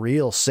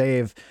unreal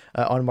save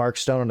on Mark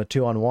Stone on a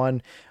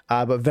 2-on-1.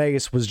 But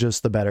Vegas was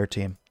just the better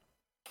team.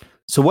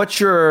 So what's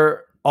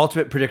your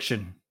ultimate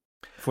prediction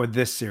for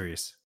this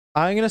series?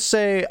 I'm gonna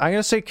say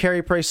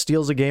Carey Price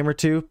steals a game or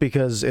two,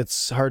 because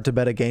it's hard to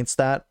bet against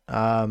that.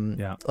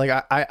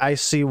 Like I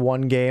see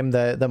one game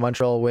that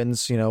Montreal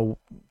wins, 2-1,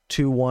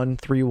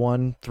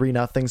 3-1,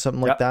 3-0,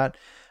 something like that.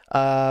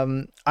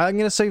 I'm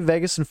gonna say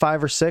Vegas in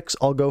 5 or 6.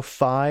 I'll go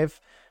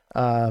 5.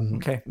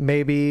 Okay.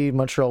 Maybe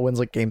Montreal wins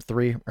like game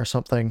 3 or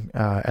something,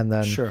 and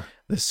then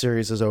this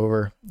series is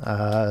over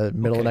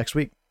middle of next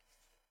week.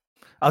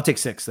 I'll take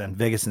 6 then.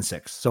 Vegas in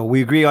 6. So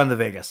we agree on the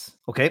Vegas.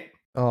 Okay.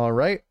 All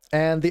right.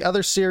 And the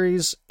other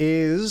series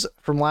is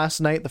from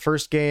last night, the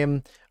first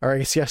game, or I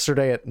guess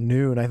yesterday at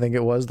noon, I think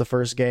it was the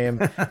first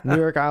game. New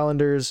York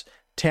Islanders,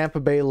 Tampa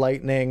Bay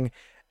Lightning.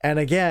 And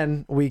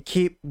again, we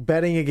keep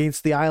betting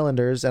against the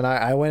Islanders. And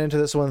I went into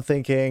this one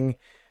thinking,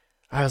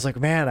 I was like,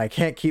 man, I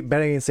can't keep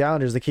betting against the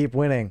Islanders. They keep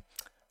winning.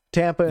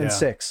 Tampa in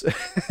 6.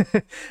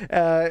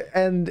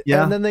 And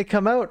then they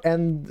come out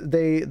and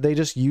they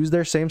just use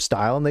their same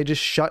style, and they just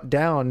shut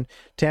down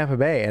Tampa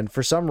Bay. And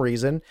for some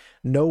reason,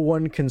 no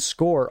one can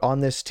score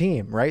on this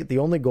team, right? The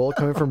only goal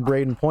coming from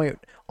Braden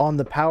Point on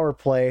the power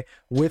play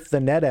with the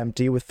net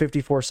empty with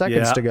 54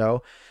 seconds to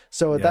go.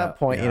 So at that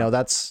point,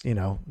 that's,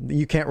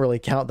 you can't really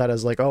count that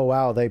as like, oh,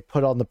 wow, they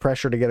put on the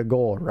pressure to get a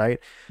goal, right?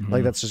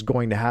 Like that's just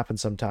going to happen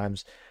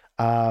sometimes.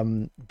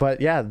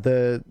 But yeah,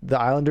 the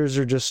Islanders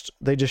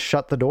they just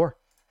shut the door.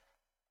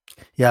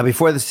 Yeah.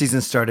 Before the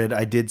season started,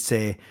 I did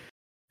say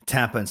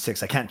Tampa in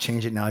 6. I can't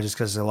change it now just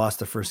because they lost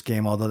the first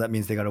game, although that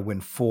means they got to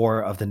win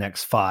 4 of the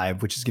next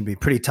 5, which is going to be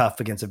pretty tough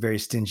against a very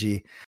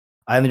stingy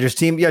Islanders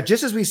team. Yeah.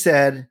 Just as we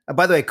said,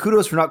 by the way,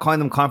 kudos for not calling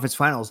them conference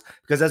finals,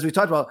 because as we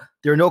talked about,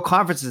 there are no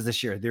conferences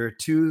this year. There are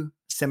 2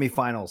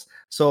 semifinals.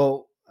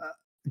 So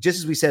just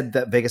as we said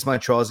that Vegas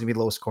Montreal is going to be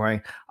low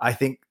scoring,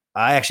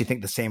 I actually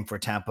think the same for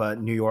Tampa,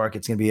 New York.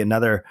 It's going to be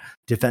another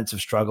defensive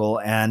struggle.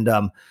 And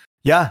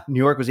New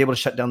York was able to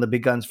shut down the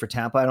big guns for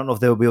Tampa. I don't know if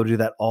they'll be able to do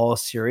that all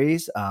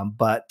series.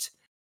 But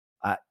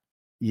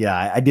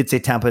I did say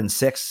Tampa in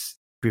 6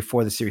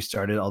 before the series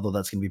started, although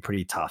that's going to be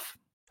pretty tough.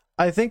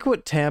 I think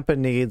what Tampa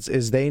needs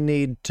is they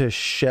need to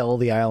shell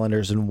the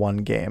Islanders in one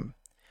game.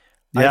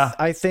 Yeah.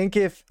 I think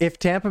if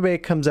Tampa Bay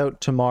comes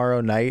out tomorrow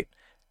night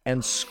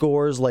and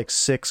scores like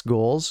 6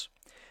 goals,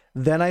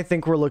 then I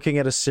think we're looking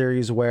at a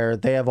series where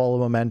they have all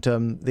the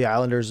momentum. The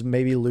Islanders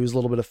maybe lose a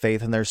little bit of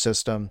faith in their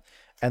system,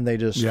 and they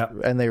just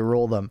and they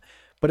roll them.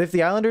 But if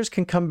the Islanders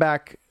can come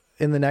back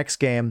in the next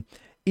game,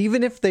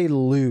 even if they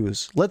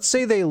lose, let's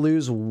say they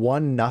lose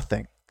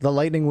 1-0, the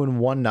Lightning win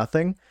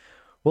 1-0.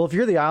 Well, if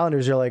you're the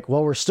Islanders, you're like,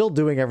 well, we're still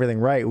doing everything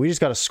right. We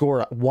just got to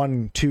score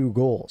 1-2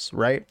 goals,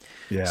 right?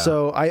 Yeah.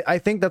 So I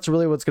think that's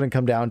really what's going to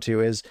come down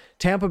to is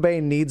Tampa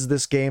Bay needs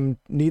this game,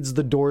 needs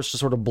the doors to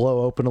sort of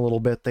blow open a little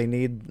bit. They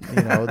need,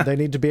 they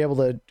need to be able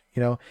to,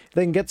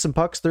 they can get some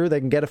pucks through, they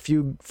can get a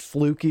few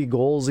fluky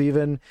goals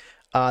even.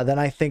 Then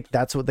I think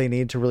that's what they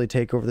need to really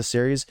take over the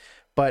series.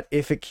 But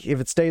if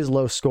it stays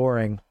low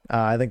scoring,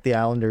 I think the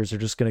Islanders are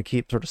just going to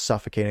keep sort of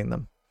suffocating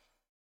them.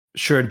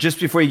 Sure. Just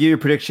before you give your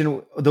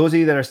prediction, those of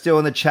you that are still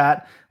in the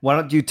chat, why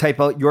don't you type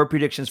out your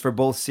predictions for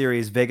both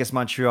series, Vegas,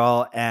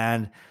 Montreal,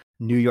 and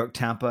New York,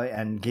 Tampa,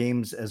 and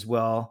games as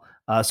well.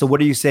 So what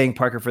are you saying,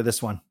 Parker, for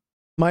this one?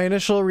 My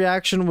initial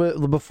reaction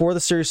before the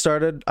series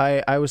started,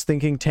 I was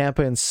thinking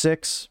Tampa in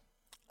 6.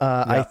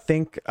 I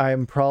think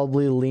I'm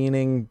probably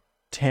leaning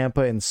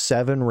Tampa in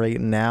 7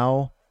 right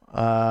now,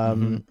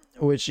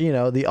 which,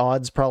 the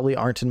odds probably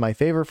aren't in my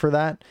favor for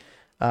that,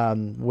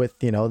 with,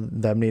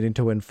 them needing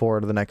to win 4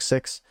 out of the next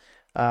 6.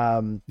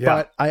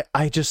 But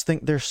I just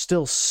think they're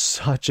still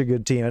such a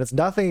good team, and it's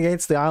nothing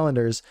against the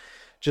Islanders,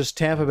 just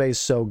Tampa Bay is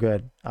so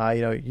good.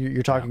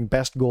 You're talking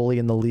best goalie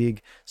in the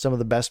league, some of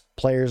the best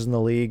players in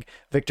the league.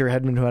 Victor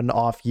Hedman, who had an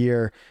off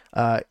year,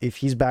 if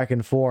he's back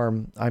in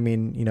form, I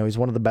mean, he's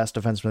one of the best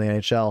defensemen in the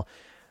NHL.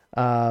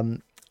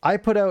 I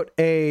put out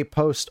a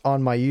post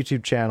on my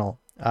YouTube channel,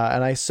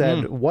 and I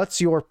said, "What's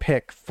your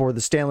pick for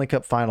the Stanley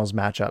Cup Finals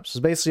matchups?" It's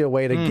basically a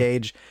way to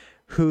gauge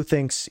who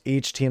thinks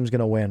each team's going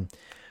to win.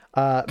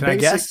 Can I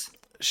guess?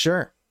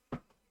 Sure.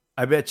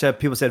 I bet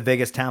people said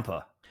Vegas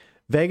Tampa.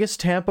 Vegas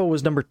Tampa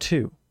was number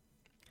 2.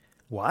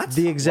 What?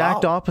 The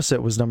exact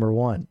opposite was number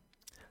 1.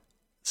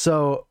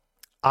 So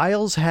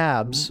Isles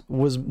Habs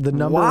was the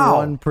number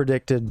 1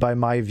 predicted by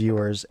my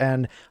viewers.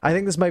 And I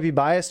think this might be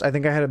biased. I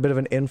think I had a bit of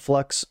an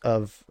influx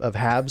of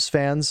Habs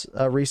fans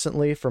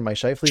recently from my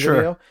Scheifele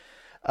video.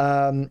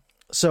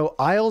 So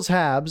Isles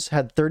Habs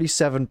had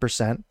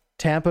 37%,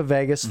 Tampa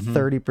Vegas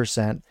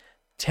 30%,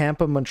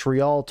 Tampa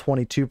Montreal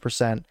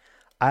 22%,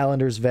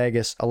 Islanders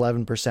Vegas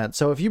 11%.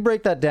 So if you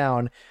break that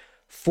down,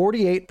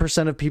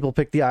 48% of people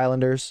picked the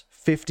Islanders,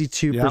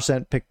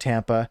 52% picked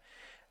Tampa,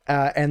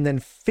 and then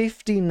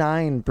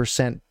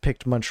 59%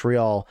 picked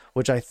Montreal,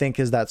 which I think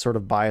is that sort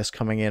of bias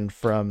coming in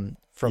from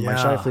my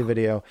Scheifele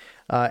video,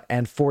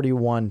 and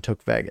 41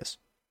 took Vegas.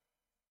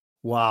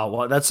 Wow,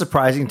 well, that's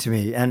surprising to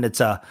me, and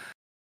it's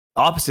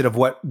opposite of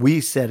what we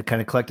said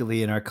kind of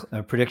collectively in our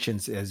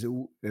predictions. Is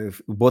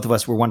if both of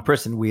us were one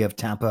person, we have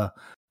Tampa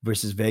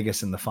versus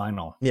Vegas in the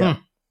final. Yeah.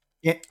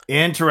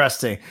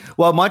 Interesting.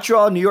 Well,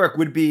 Montreal, New York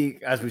would be,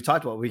 as we've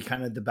talked about, we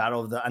kind of the battle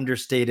of the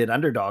understated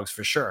underdogs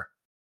for sure.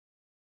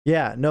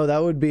 Yeah, no,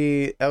 that would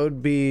be.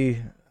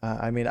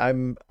 I mean,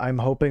 I'm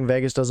hoping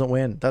Vegas doesn't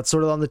win. That's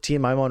sort of on the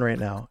team I'm on right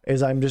now.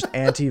 Is I'm just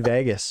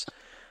anti-Vegas.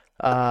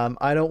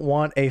 I don't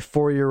want a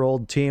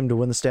 4-year-old team to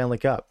win the Stanley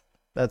Cup.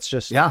 That's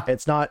just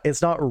It's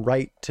not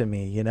right to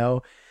me.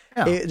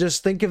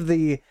 Just think of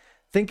the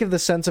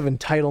sense of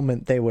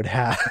entitlement they would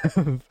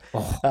have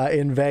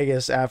in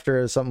Vegas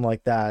after something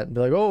like that.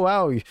 Be like,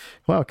 oh,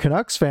 wow,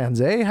 Canucks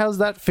fans, eh? How's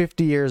that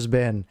 50 years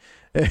been?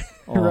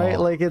 Right?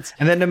 Like and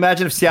then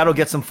imagine if Seattle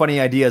gets some funny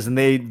ideas and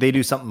they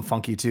do something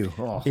funky too.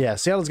 Yeah,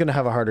 Seattle's going to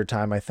have a harder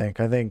time, I think.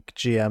 I think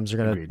GMs are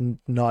going to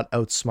not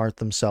outsmart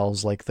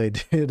themselves like they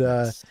did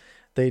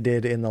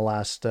in the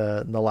last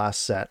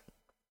set.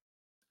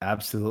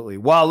 Absolutely.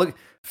 Wow, look,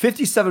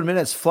 57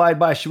 minutes fly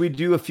by. Should we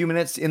do a few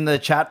minutes in the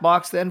chat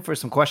box then for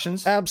some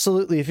questions?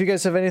 Absolutely. If you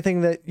guys have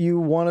anything that you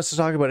want us to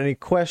talk about, any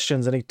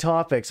questions, any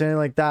topics, anything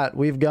like that,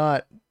 we've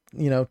got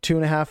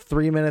 2.5,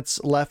 3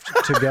 minutes left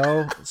to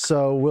go.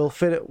 So we'll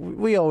fit it.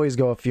 We always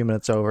go a few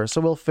minutes over,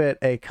 so we'll fit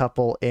a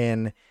couple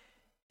in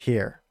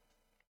here.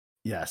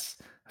 Yes.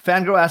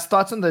 Fangirl asked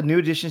thoughts on the new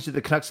additions to the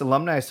Canucks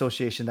Alumni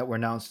Association that were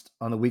announced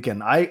on the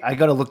weekend. I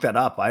got to look that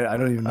up. I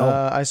don't even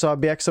know. I saw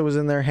Bieksa was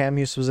in there.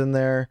 Hamhuis was in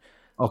there.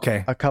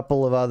 Okay. A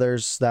couple of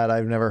others that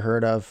I've never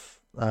heard of.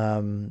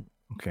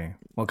 Okay.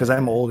 Well, because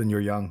I'm old and you're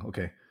young.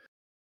 Okay.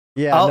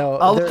 Yeah,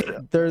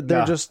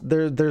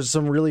 there's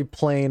some really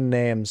plain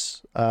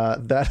names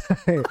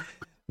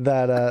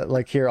that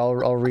like here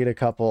I'll read a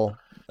couple.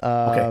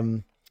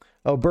 Okay.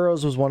 Oh,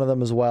 Burroughs was one of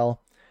them as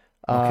well.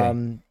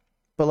 Okay.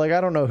 But like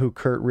I don't know who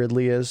Kurt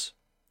Ridley is.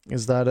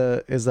 Is that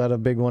a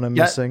big one I'm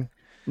missing?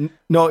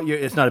 No,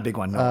 it's not a big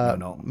one.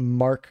 No.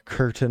 Mark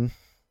Curtin.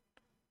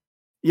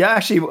 Yeah,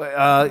 actually,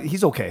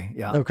 he's okay.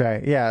 Yeah.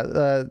 Okay.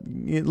 Yeah.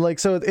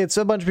 So it's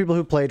a bunch of people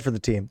who played for the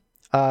team.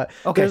 Okay.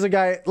 There's a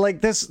guy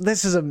like this.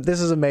 This is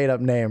a made up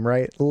name,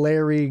 right?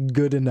 Larry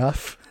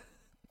Goodenough.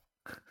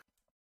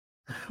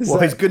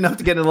 He's good enough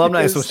to get an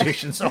alumni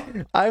association. So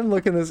I'm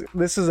looking this.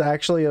 This is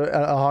actually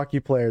a hockey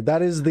player.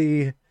 That is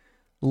the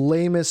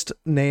lamest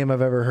name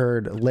I've ever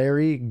heard.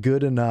 Larry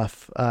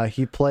Goodenough.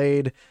 He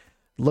played,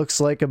 looks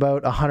like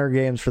about 100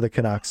 games for the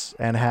Canucks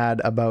and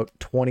had about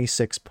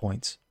 26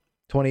 points,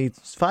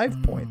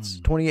 25 points,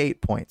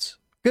 28 points.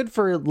 Good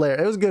for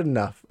Larry. It was good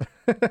enough.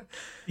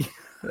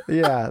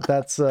 Yeah,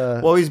 that's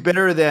well, he's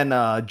better than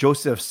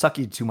Joseph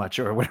Sucky too much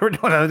or whatever.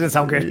 That doesn't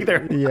sound great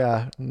either.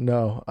 Yeah,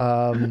 no.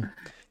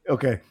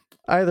 Okay.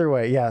 Either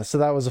way, yeah. So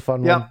that was a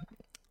fun one.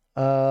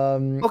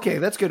 Okay,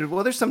 that's good.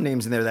 Well, there's some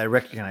names in there that I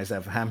recognize.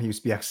 That have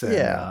Hamhuis,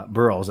 Bieksa, and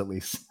Burroughs at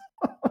least.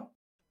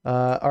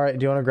 All right.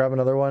 Do you want to grab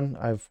another one?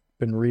 I've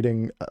been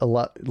reading a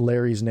lot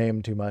Larry's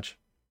name too much.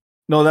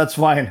 No, that's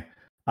fine.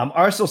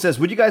 Arsenal says,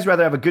 would you guys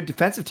rather have a good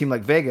defensive team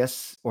like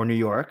Vegas or New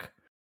York,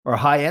 or a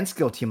high-end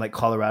skill team like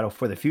Colorado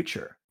for the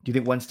future? Do you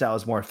think one style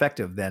is more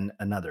effective than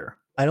another?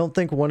 I don't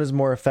think one is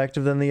more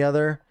effective than the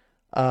other.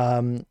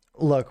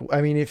 Look,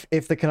 I mean,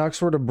 if the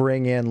Canucks were to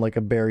bring in like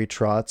a Barry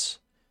Trotz,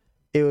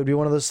 it would be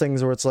one of those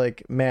things where it's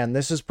like, man,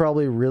 this is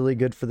probably really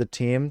good for the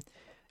team,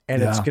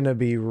 and it's going to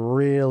be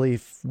really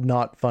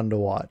not fun to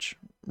watch,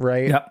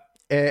 right? Yep.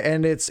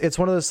 And it's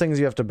one of those things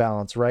you have to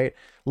balance, right?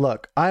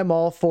 Look, I'm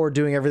all for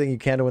doing everything you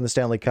can to win the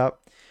Stanley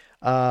Cup.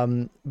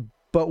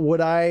 But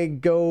would I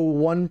go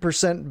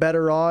 1%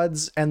 better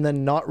odds and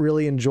then not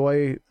really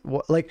enjoy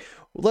think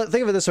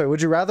of it this way.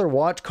 Would you rather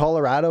watch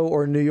Colorado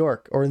or New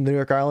York or the New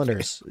York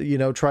Islanders,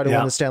 try to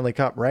win the Stanley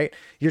Cup, right?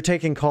 You're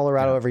taking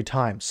Colorado every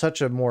time.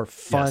 Such a more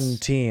fun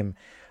team.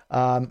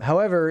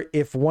 However,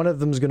 if one of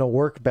them is going to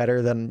work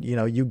better, then,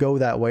 you go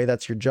that way.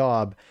 That's your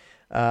job.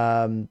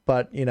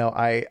 But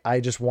I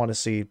just want to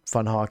see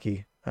fun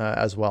hockey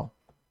as well.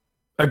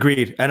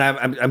 Agreed. And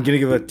I'm going to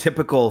give a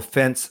typical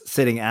fence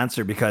sitting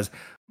answer, because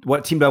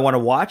what team do I want to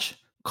watch?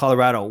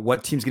 Colorado.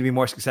 What team's going to be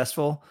more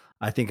successful?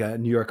 I think a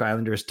New York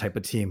Islanders type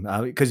of team,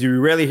 because you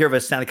rarely hear of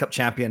a Stanley Cup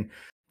champion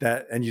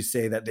and you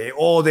say that they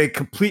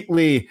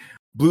completely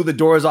blew the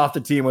doors off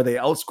the team, or they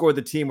outscored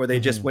the team, or they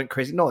just went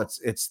crazy. No,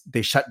 it's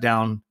they shut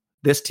down.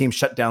 This team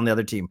shut down the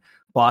other team.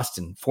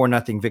 Boston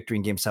 4-0 victory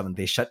in Game 7.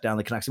 They shut down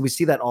the Canucks, and we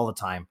see that all the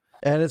time.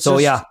 And it's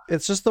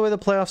just the way the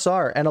playoffs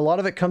are, and a lot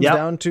of it comes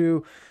down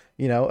to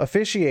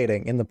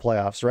officiating in the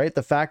playoffs, right?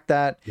 The fact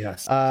that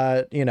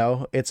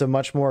it's a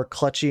much more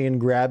clutchy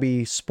and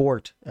grabby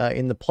sport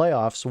in the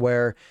playoffs,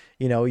 where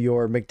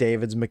your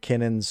McDavids,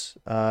 McKinnons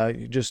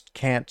just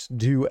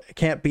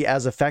can't be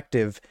as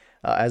effective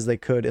as they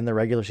could in the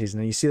regular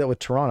season. And you see that with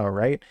Toronto,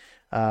 right?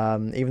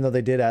 Even though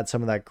they did add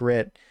some of that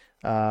grit,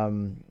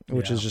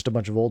 which is just a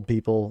bunch of old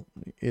people,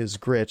 is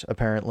grit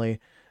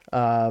apparently.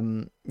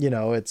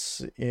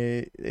 It's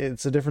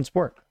a different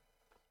sport.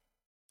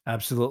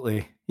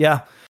 Absolutely.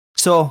 Yeah.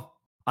 So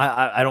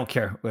I don't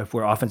care if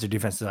we're offensive or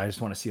defensive. I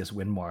just want to see us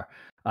win more.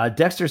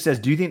 Dexter says,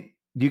 do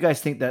you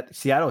guys think that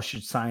Seattle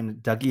should sign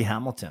Dougie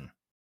Hamilton?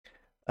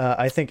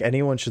 I think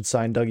anyone should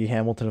sign Dougie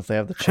Hamilton if they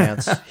have the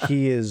chance.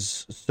 He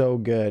is so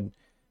good.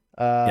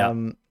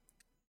 I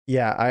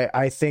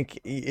think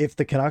if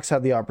the Canucks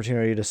had the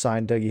opportunity to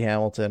sign Dougie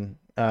Hamilton,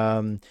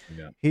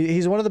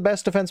 he's one of the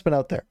best defensemen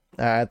out there.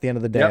 At the end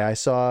of the day, I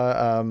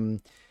saw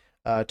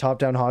Top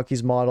Down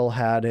Hockey's model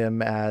had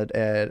him at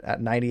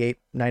 98th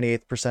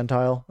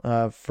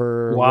percentile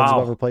for wins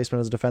above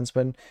replacement as a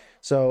defenseman.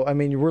 So I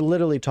mean, we're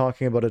literally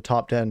talking about a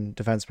top 10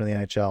 defenseman in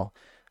the NHL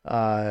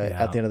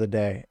at the end of the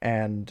day,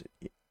 and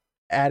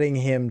adding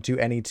him to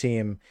any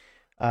team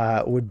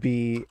would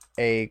be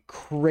a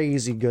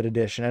crazy good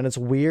addition. And it's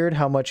weird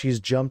how much he's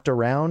jumped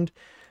around.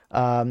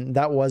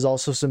 That was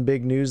also some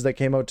big news that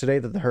came out today,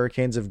 that the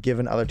Hurricanes have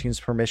given other teams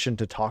permission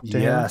to talk to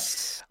him.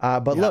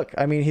 But look,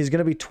 I mean, he's going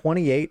to be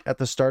 28 at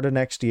the start of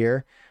next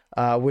year,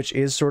 which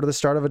is sort of the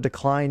start of a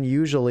decline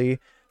usually.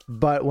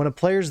 But when a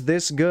player's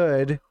this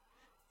good,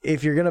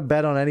 if you're going to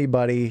bet on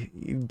anybody,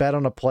 you bet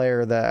on a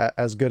player that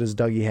as good as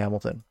Dougie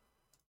Hamilton.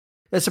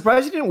 It's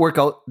surprised he didn't work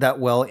out that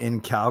well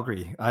in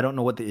Calgary. I don't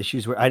know what the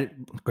issues were.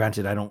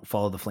 Granted, I don't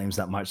follow the Flames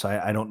that much, so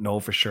I don't know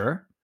for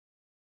sure.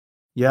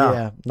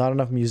 Yeah, not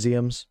enough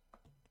museums,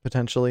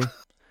 potentially.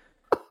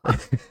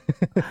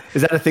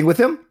 Is that a thing with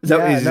him? Is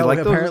that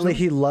apparently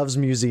he loves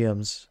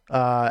museums.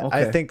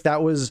 I think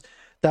that was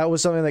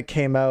something that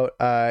came out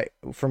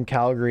from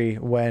Calgary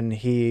when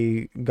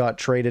he got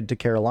traded to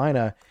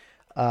Carolina.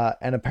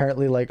 And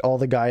apparently, like, all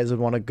the guys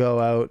would want to go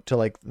out to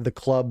like the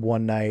club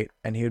one night,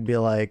 and he would be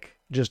like,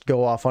 just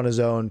go off on his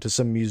own to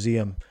some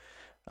museum.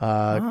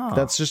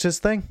 That's just his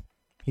thing.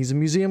 He's a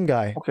museum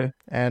guy. Okay.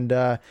 And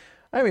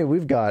I mean,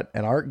 we've got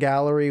an art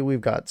gallery,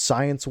 we've got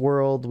Science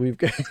World, we've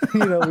got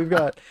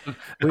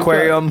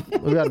aquarium.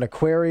 We've got an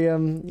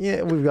aquarium.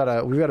 Yeah, we've got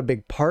a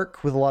big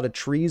park with a lot of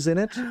trees in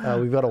it.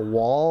 We've got a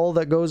wall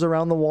that goes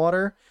around the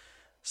water.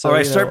 So, all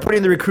right, start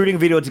putting the recruiting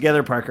video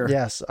together, Parker.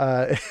 Yes,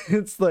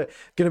 it's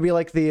gonna be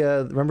like the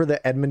remember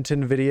the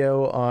Edmonton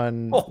video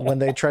on when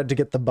they tried to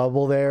get the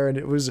bubble there, and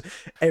it was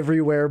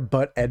everywhere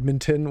but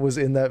Edmonton was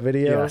in that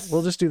video. Yes.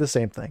 We'll just do the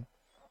same thing.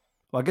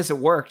 Well, I guess it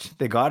worked.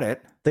 They got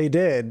it. They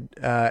did,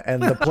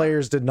 and the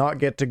players did not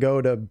get to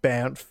go to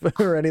Banff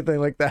or anything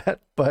like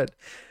that, but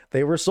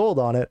they were sold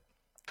on it.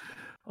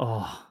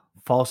 Oh,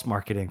 false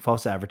marketing,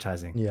 false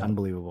advertising. Yeah.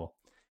 Unbelievable.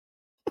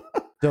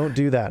 Don't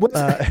do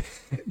that.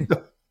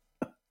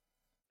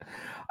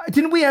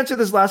 Didn't we answer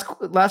this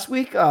last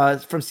week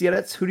from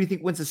Ciaretz? Who do you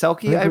think wins the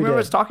Selke? I remember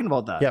us talking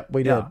about that. Yep,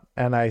 we did.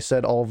 And I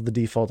said all of the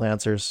default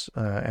answers,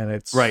 and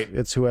it's right.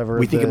 It's whoever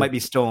we think it might be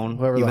Stone,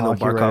 whoever even the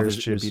though Barkov is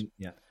choose.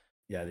 Yeah.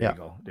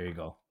 There you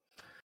go.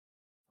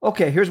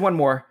 Okay, here's one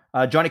more.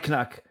 Johnny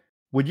Canuck,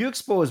 would you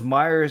expose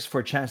Myers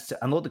for a chance to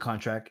unload the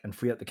contract and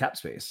free up the cap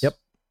space? Yep.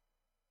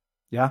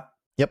 Yeah.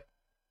 Yep.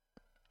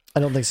 I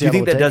don't think. Do you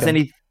think that does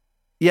any?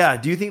 Yeah.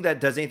 Do you think that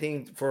does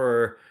anything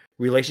for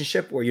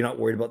relationship, or you're not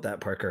worried about that,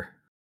 Parker?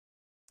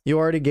 You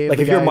already gave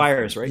if you're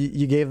Myers, right?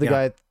 You gave the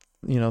guy,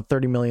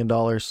 $30 million.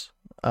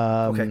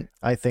 Okay.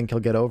 I think he'll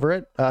get over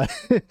it.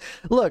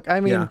 Look, I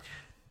mean,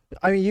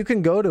 you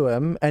can go to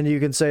him and you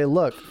can say,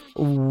 look,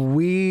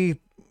 we're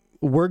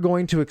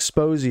going to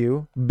expose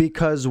you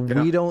because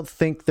we don't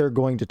think they're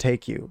going to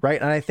take you,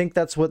 right? And I think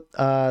that's what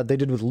they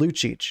did with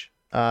Lucic.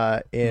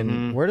 Where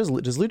does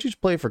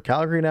Lucic play for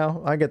Calgary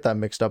now? I get that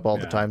mixed up all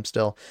the time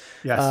still.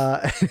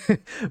 Yes.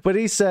 But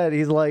he's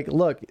like,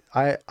 look,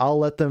 I'll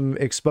let them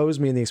expose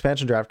me in the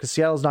expansion draft because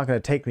Seattle's not going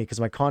to take me because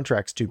my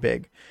contract's too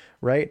big,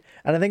 right?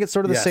 And I think it's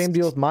sort of the same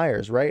deal with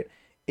Myers, right?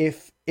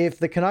 If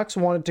the Canucks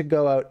wanted to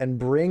go out and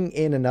bring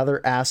in another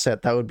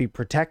asset that would be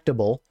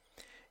protectable,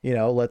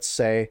 let's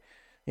say,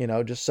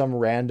 just some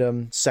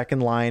random second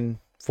line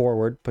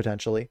forward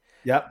potentially.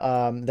 Yep.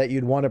 That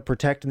you'd want to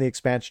protect in the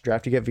expansion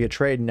draft. You get via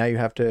trade, and now you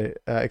have to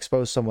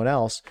expose someone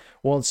else.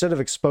 Well, instead of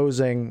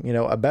exposing,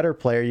 a better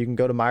player, you can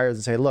go to Myers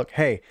and say, look,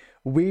 hey,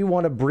 we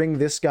want to bring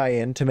this guy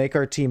in to make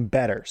our team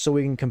better so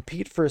we can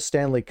compete for a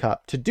Stanley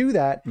Cup. To do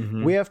that,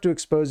 we have to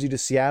expose you to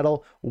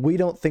Seattle. We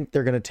don't think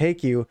they're going to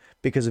take you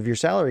because of your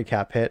salary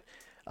cap hit.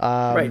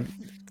 Right.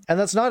 And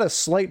that's not a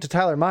slight to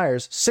Tyler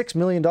Myers. $6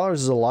 million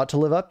is a lot to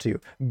live up to.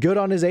 Good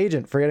on his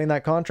agent for getting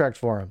that contract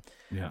for him.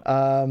 Yeah.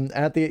 And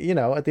at the end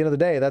of the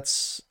day,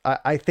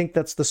 I think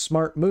that's the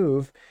smart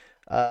move.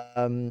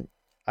 I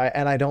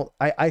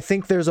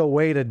think there's a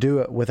way to do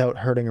it without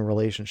hurting a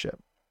relationship.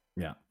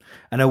 Yeah.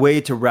 And a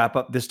way to wrap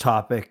up this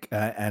topic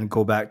and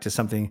go back to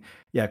something.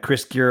 Yeah.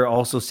 Chris Gear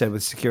also said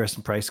with Sekeres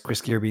and Price,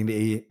 Chris Gear being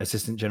the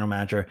assistant general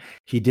manager,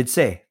 he did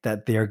say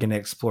that they're going to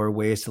explore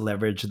ways to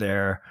leverage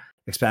their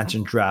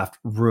expansion draft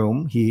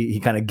room. He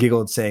kind of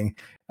giggled saying,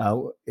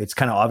 it's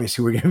kind of obvious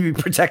who we're going to be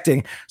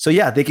protecting. So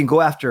yeah, they can go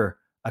after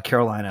a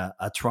Carolina,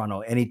 a Toronto,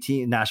 any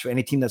team, Nashville,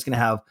 any team that's going to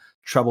have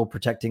trouble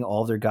protecting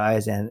all their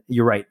guys. And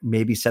you're right,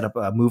 maybe set up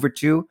a move or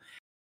two.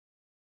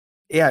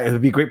 Yeah, it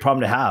would be a great problem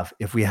to have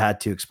if we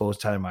had to expose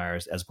Tyler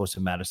Myers as opposed to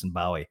Madison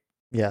Bowie.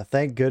 Yeah,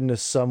 thank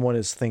goodness someone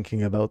is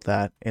thinking about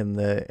that in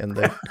the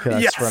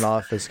Canucks Yes. front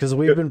office, because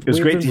we've been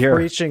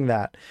preaching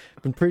that,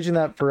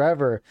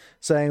 forever,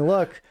 saying,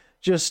 look,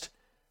 just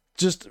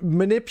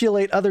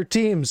manipulate other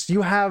teams.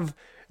 You have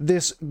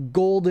this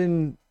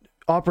golden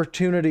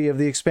opportunity of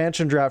the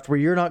expansion draft where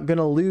you're not going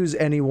to lose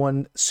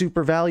anyone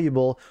super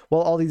valuable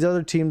while all these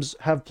other teams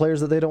have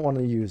players that they don't want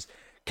to use.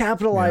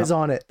 Capitalize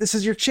on it. This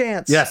is your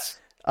chance. Yes.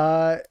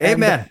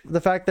 Amen. The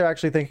fact they're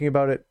actually thinking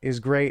about it is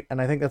great,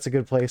 and I think that's a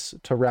good place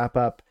to wrap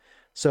up.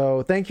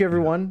 So thank you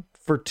everyone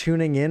for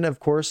tuning in. Of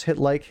course, hit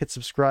like, hit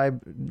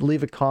subscribe,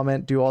 leave a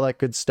comment, do all that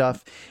good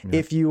stuff.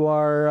 If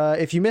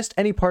you missed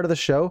any part of the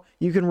show,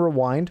 you can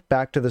rewind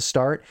back to the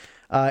start.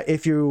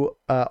 If you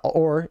want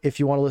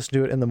to listen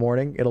to it in the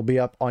morning, it'll be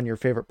up on your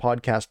favorite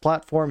podcast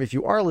platform. If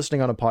you are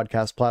listening on a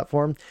podcast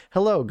platform,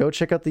 go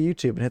check out the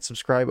YouTube and hit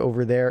subscribe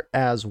over there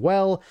as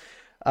well.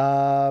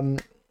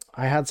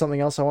 I had something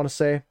else I want to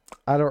say.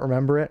 I don't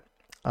remember it.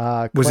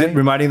 Was it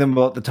reminding them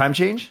about the time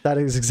change? That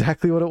is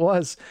exactly what it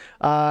was.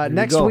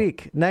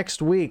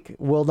 Next week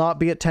will not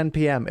be at 10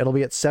 p.m. It'll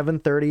be at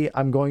 7:30.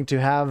 I'm going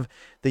to have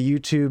the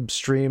YouTube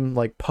stream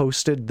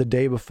posted the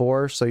day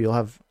before, so you'll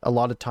have a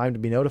lot of time to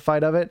be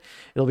notified of it.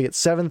 It'll be at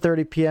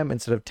 7:30 p.m.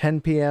 instead of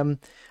 10 p.m.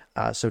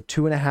 So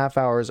 2.5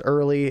 hours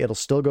early. It'll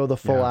still go the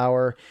full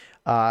hour.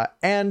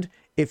 And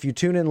if you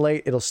tune in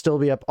late, it'll still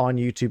be up on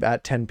YouTube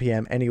at 10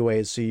 p.m.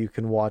 anyways, so you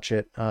can watch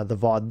it, the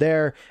VOD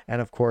there,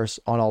 and of course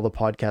on all the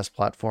podcast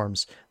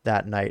platforms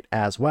that night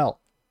as well.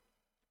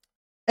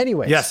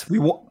 Anyways. Yes, we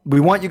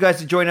want you guys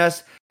to join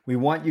us. We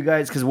want you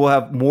guys, because we'll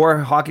have more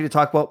hockey to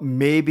talk about,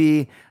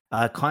 maybe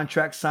a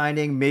contract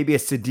signing, maybe a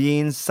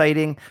Sedin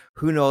sighting.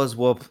 Who knows?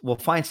 We'll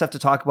find stuff to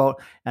talk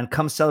about and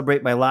come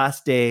celebrate my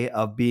last day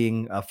of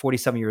being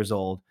 47 years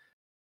old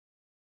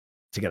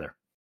together.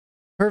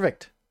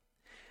 Perfect.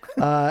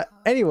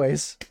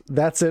 Anyways,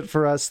 that's it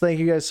for us. Thank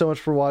you guys so much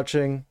for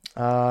watching,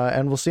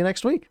 and we'll see you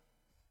next week.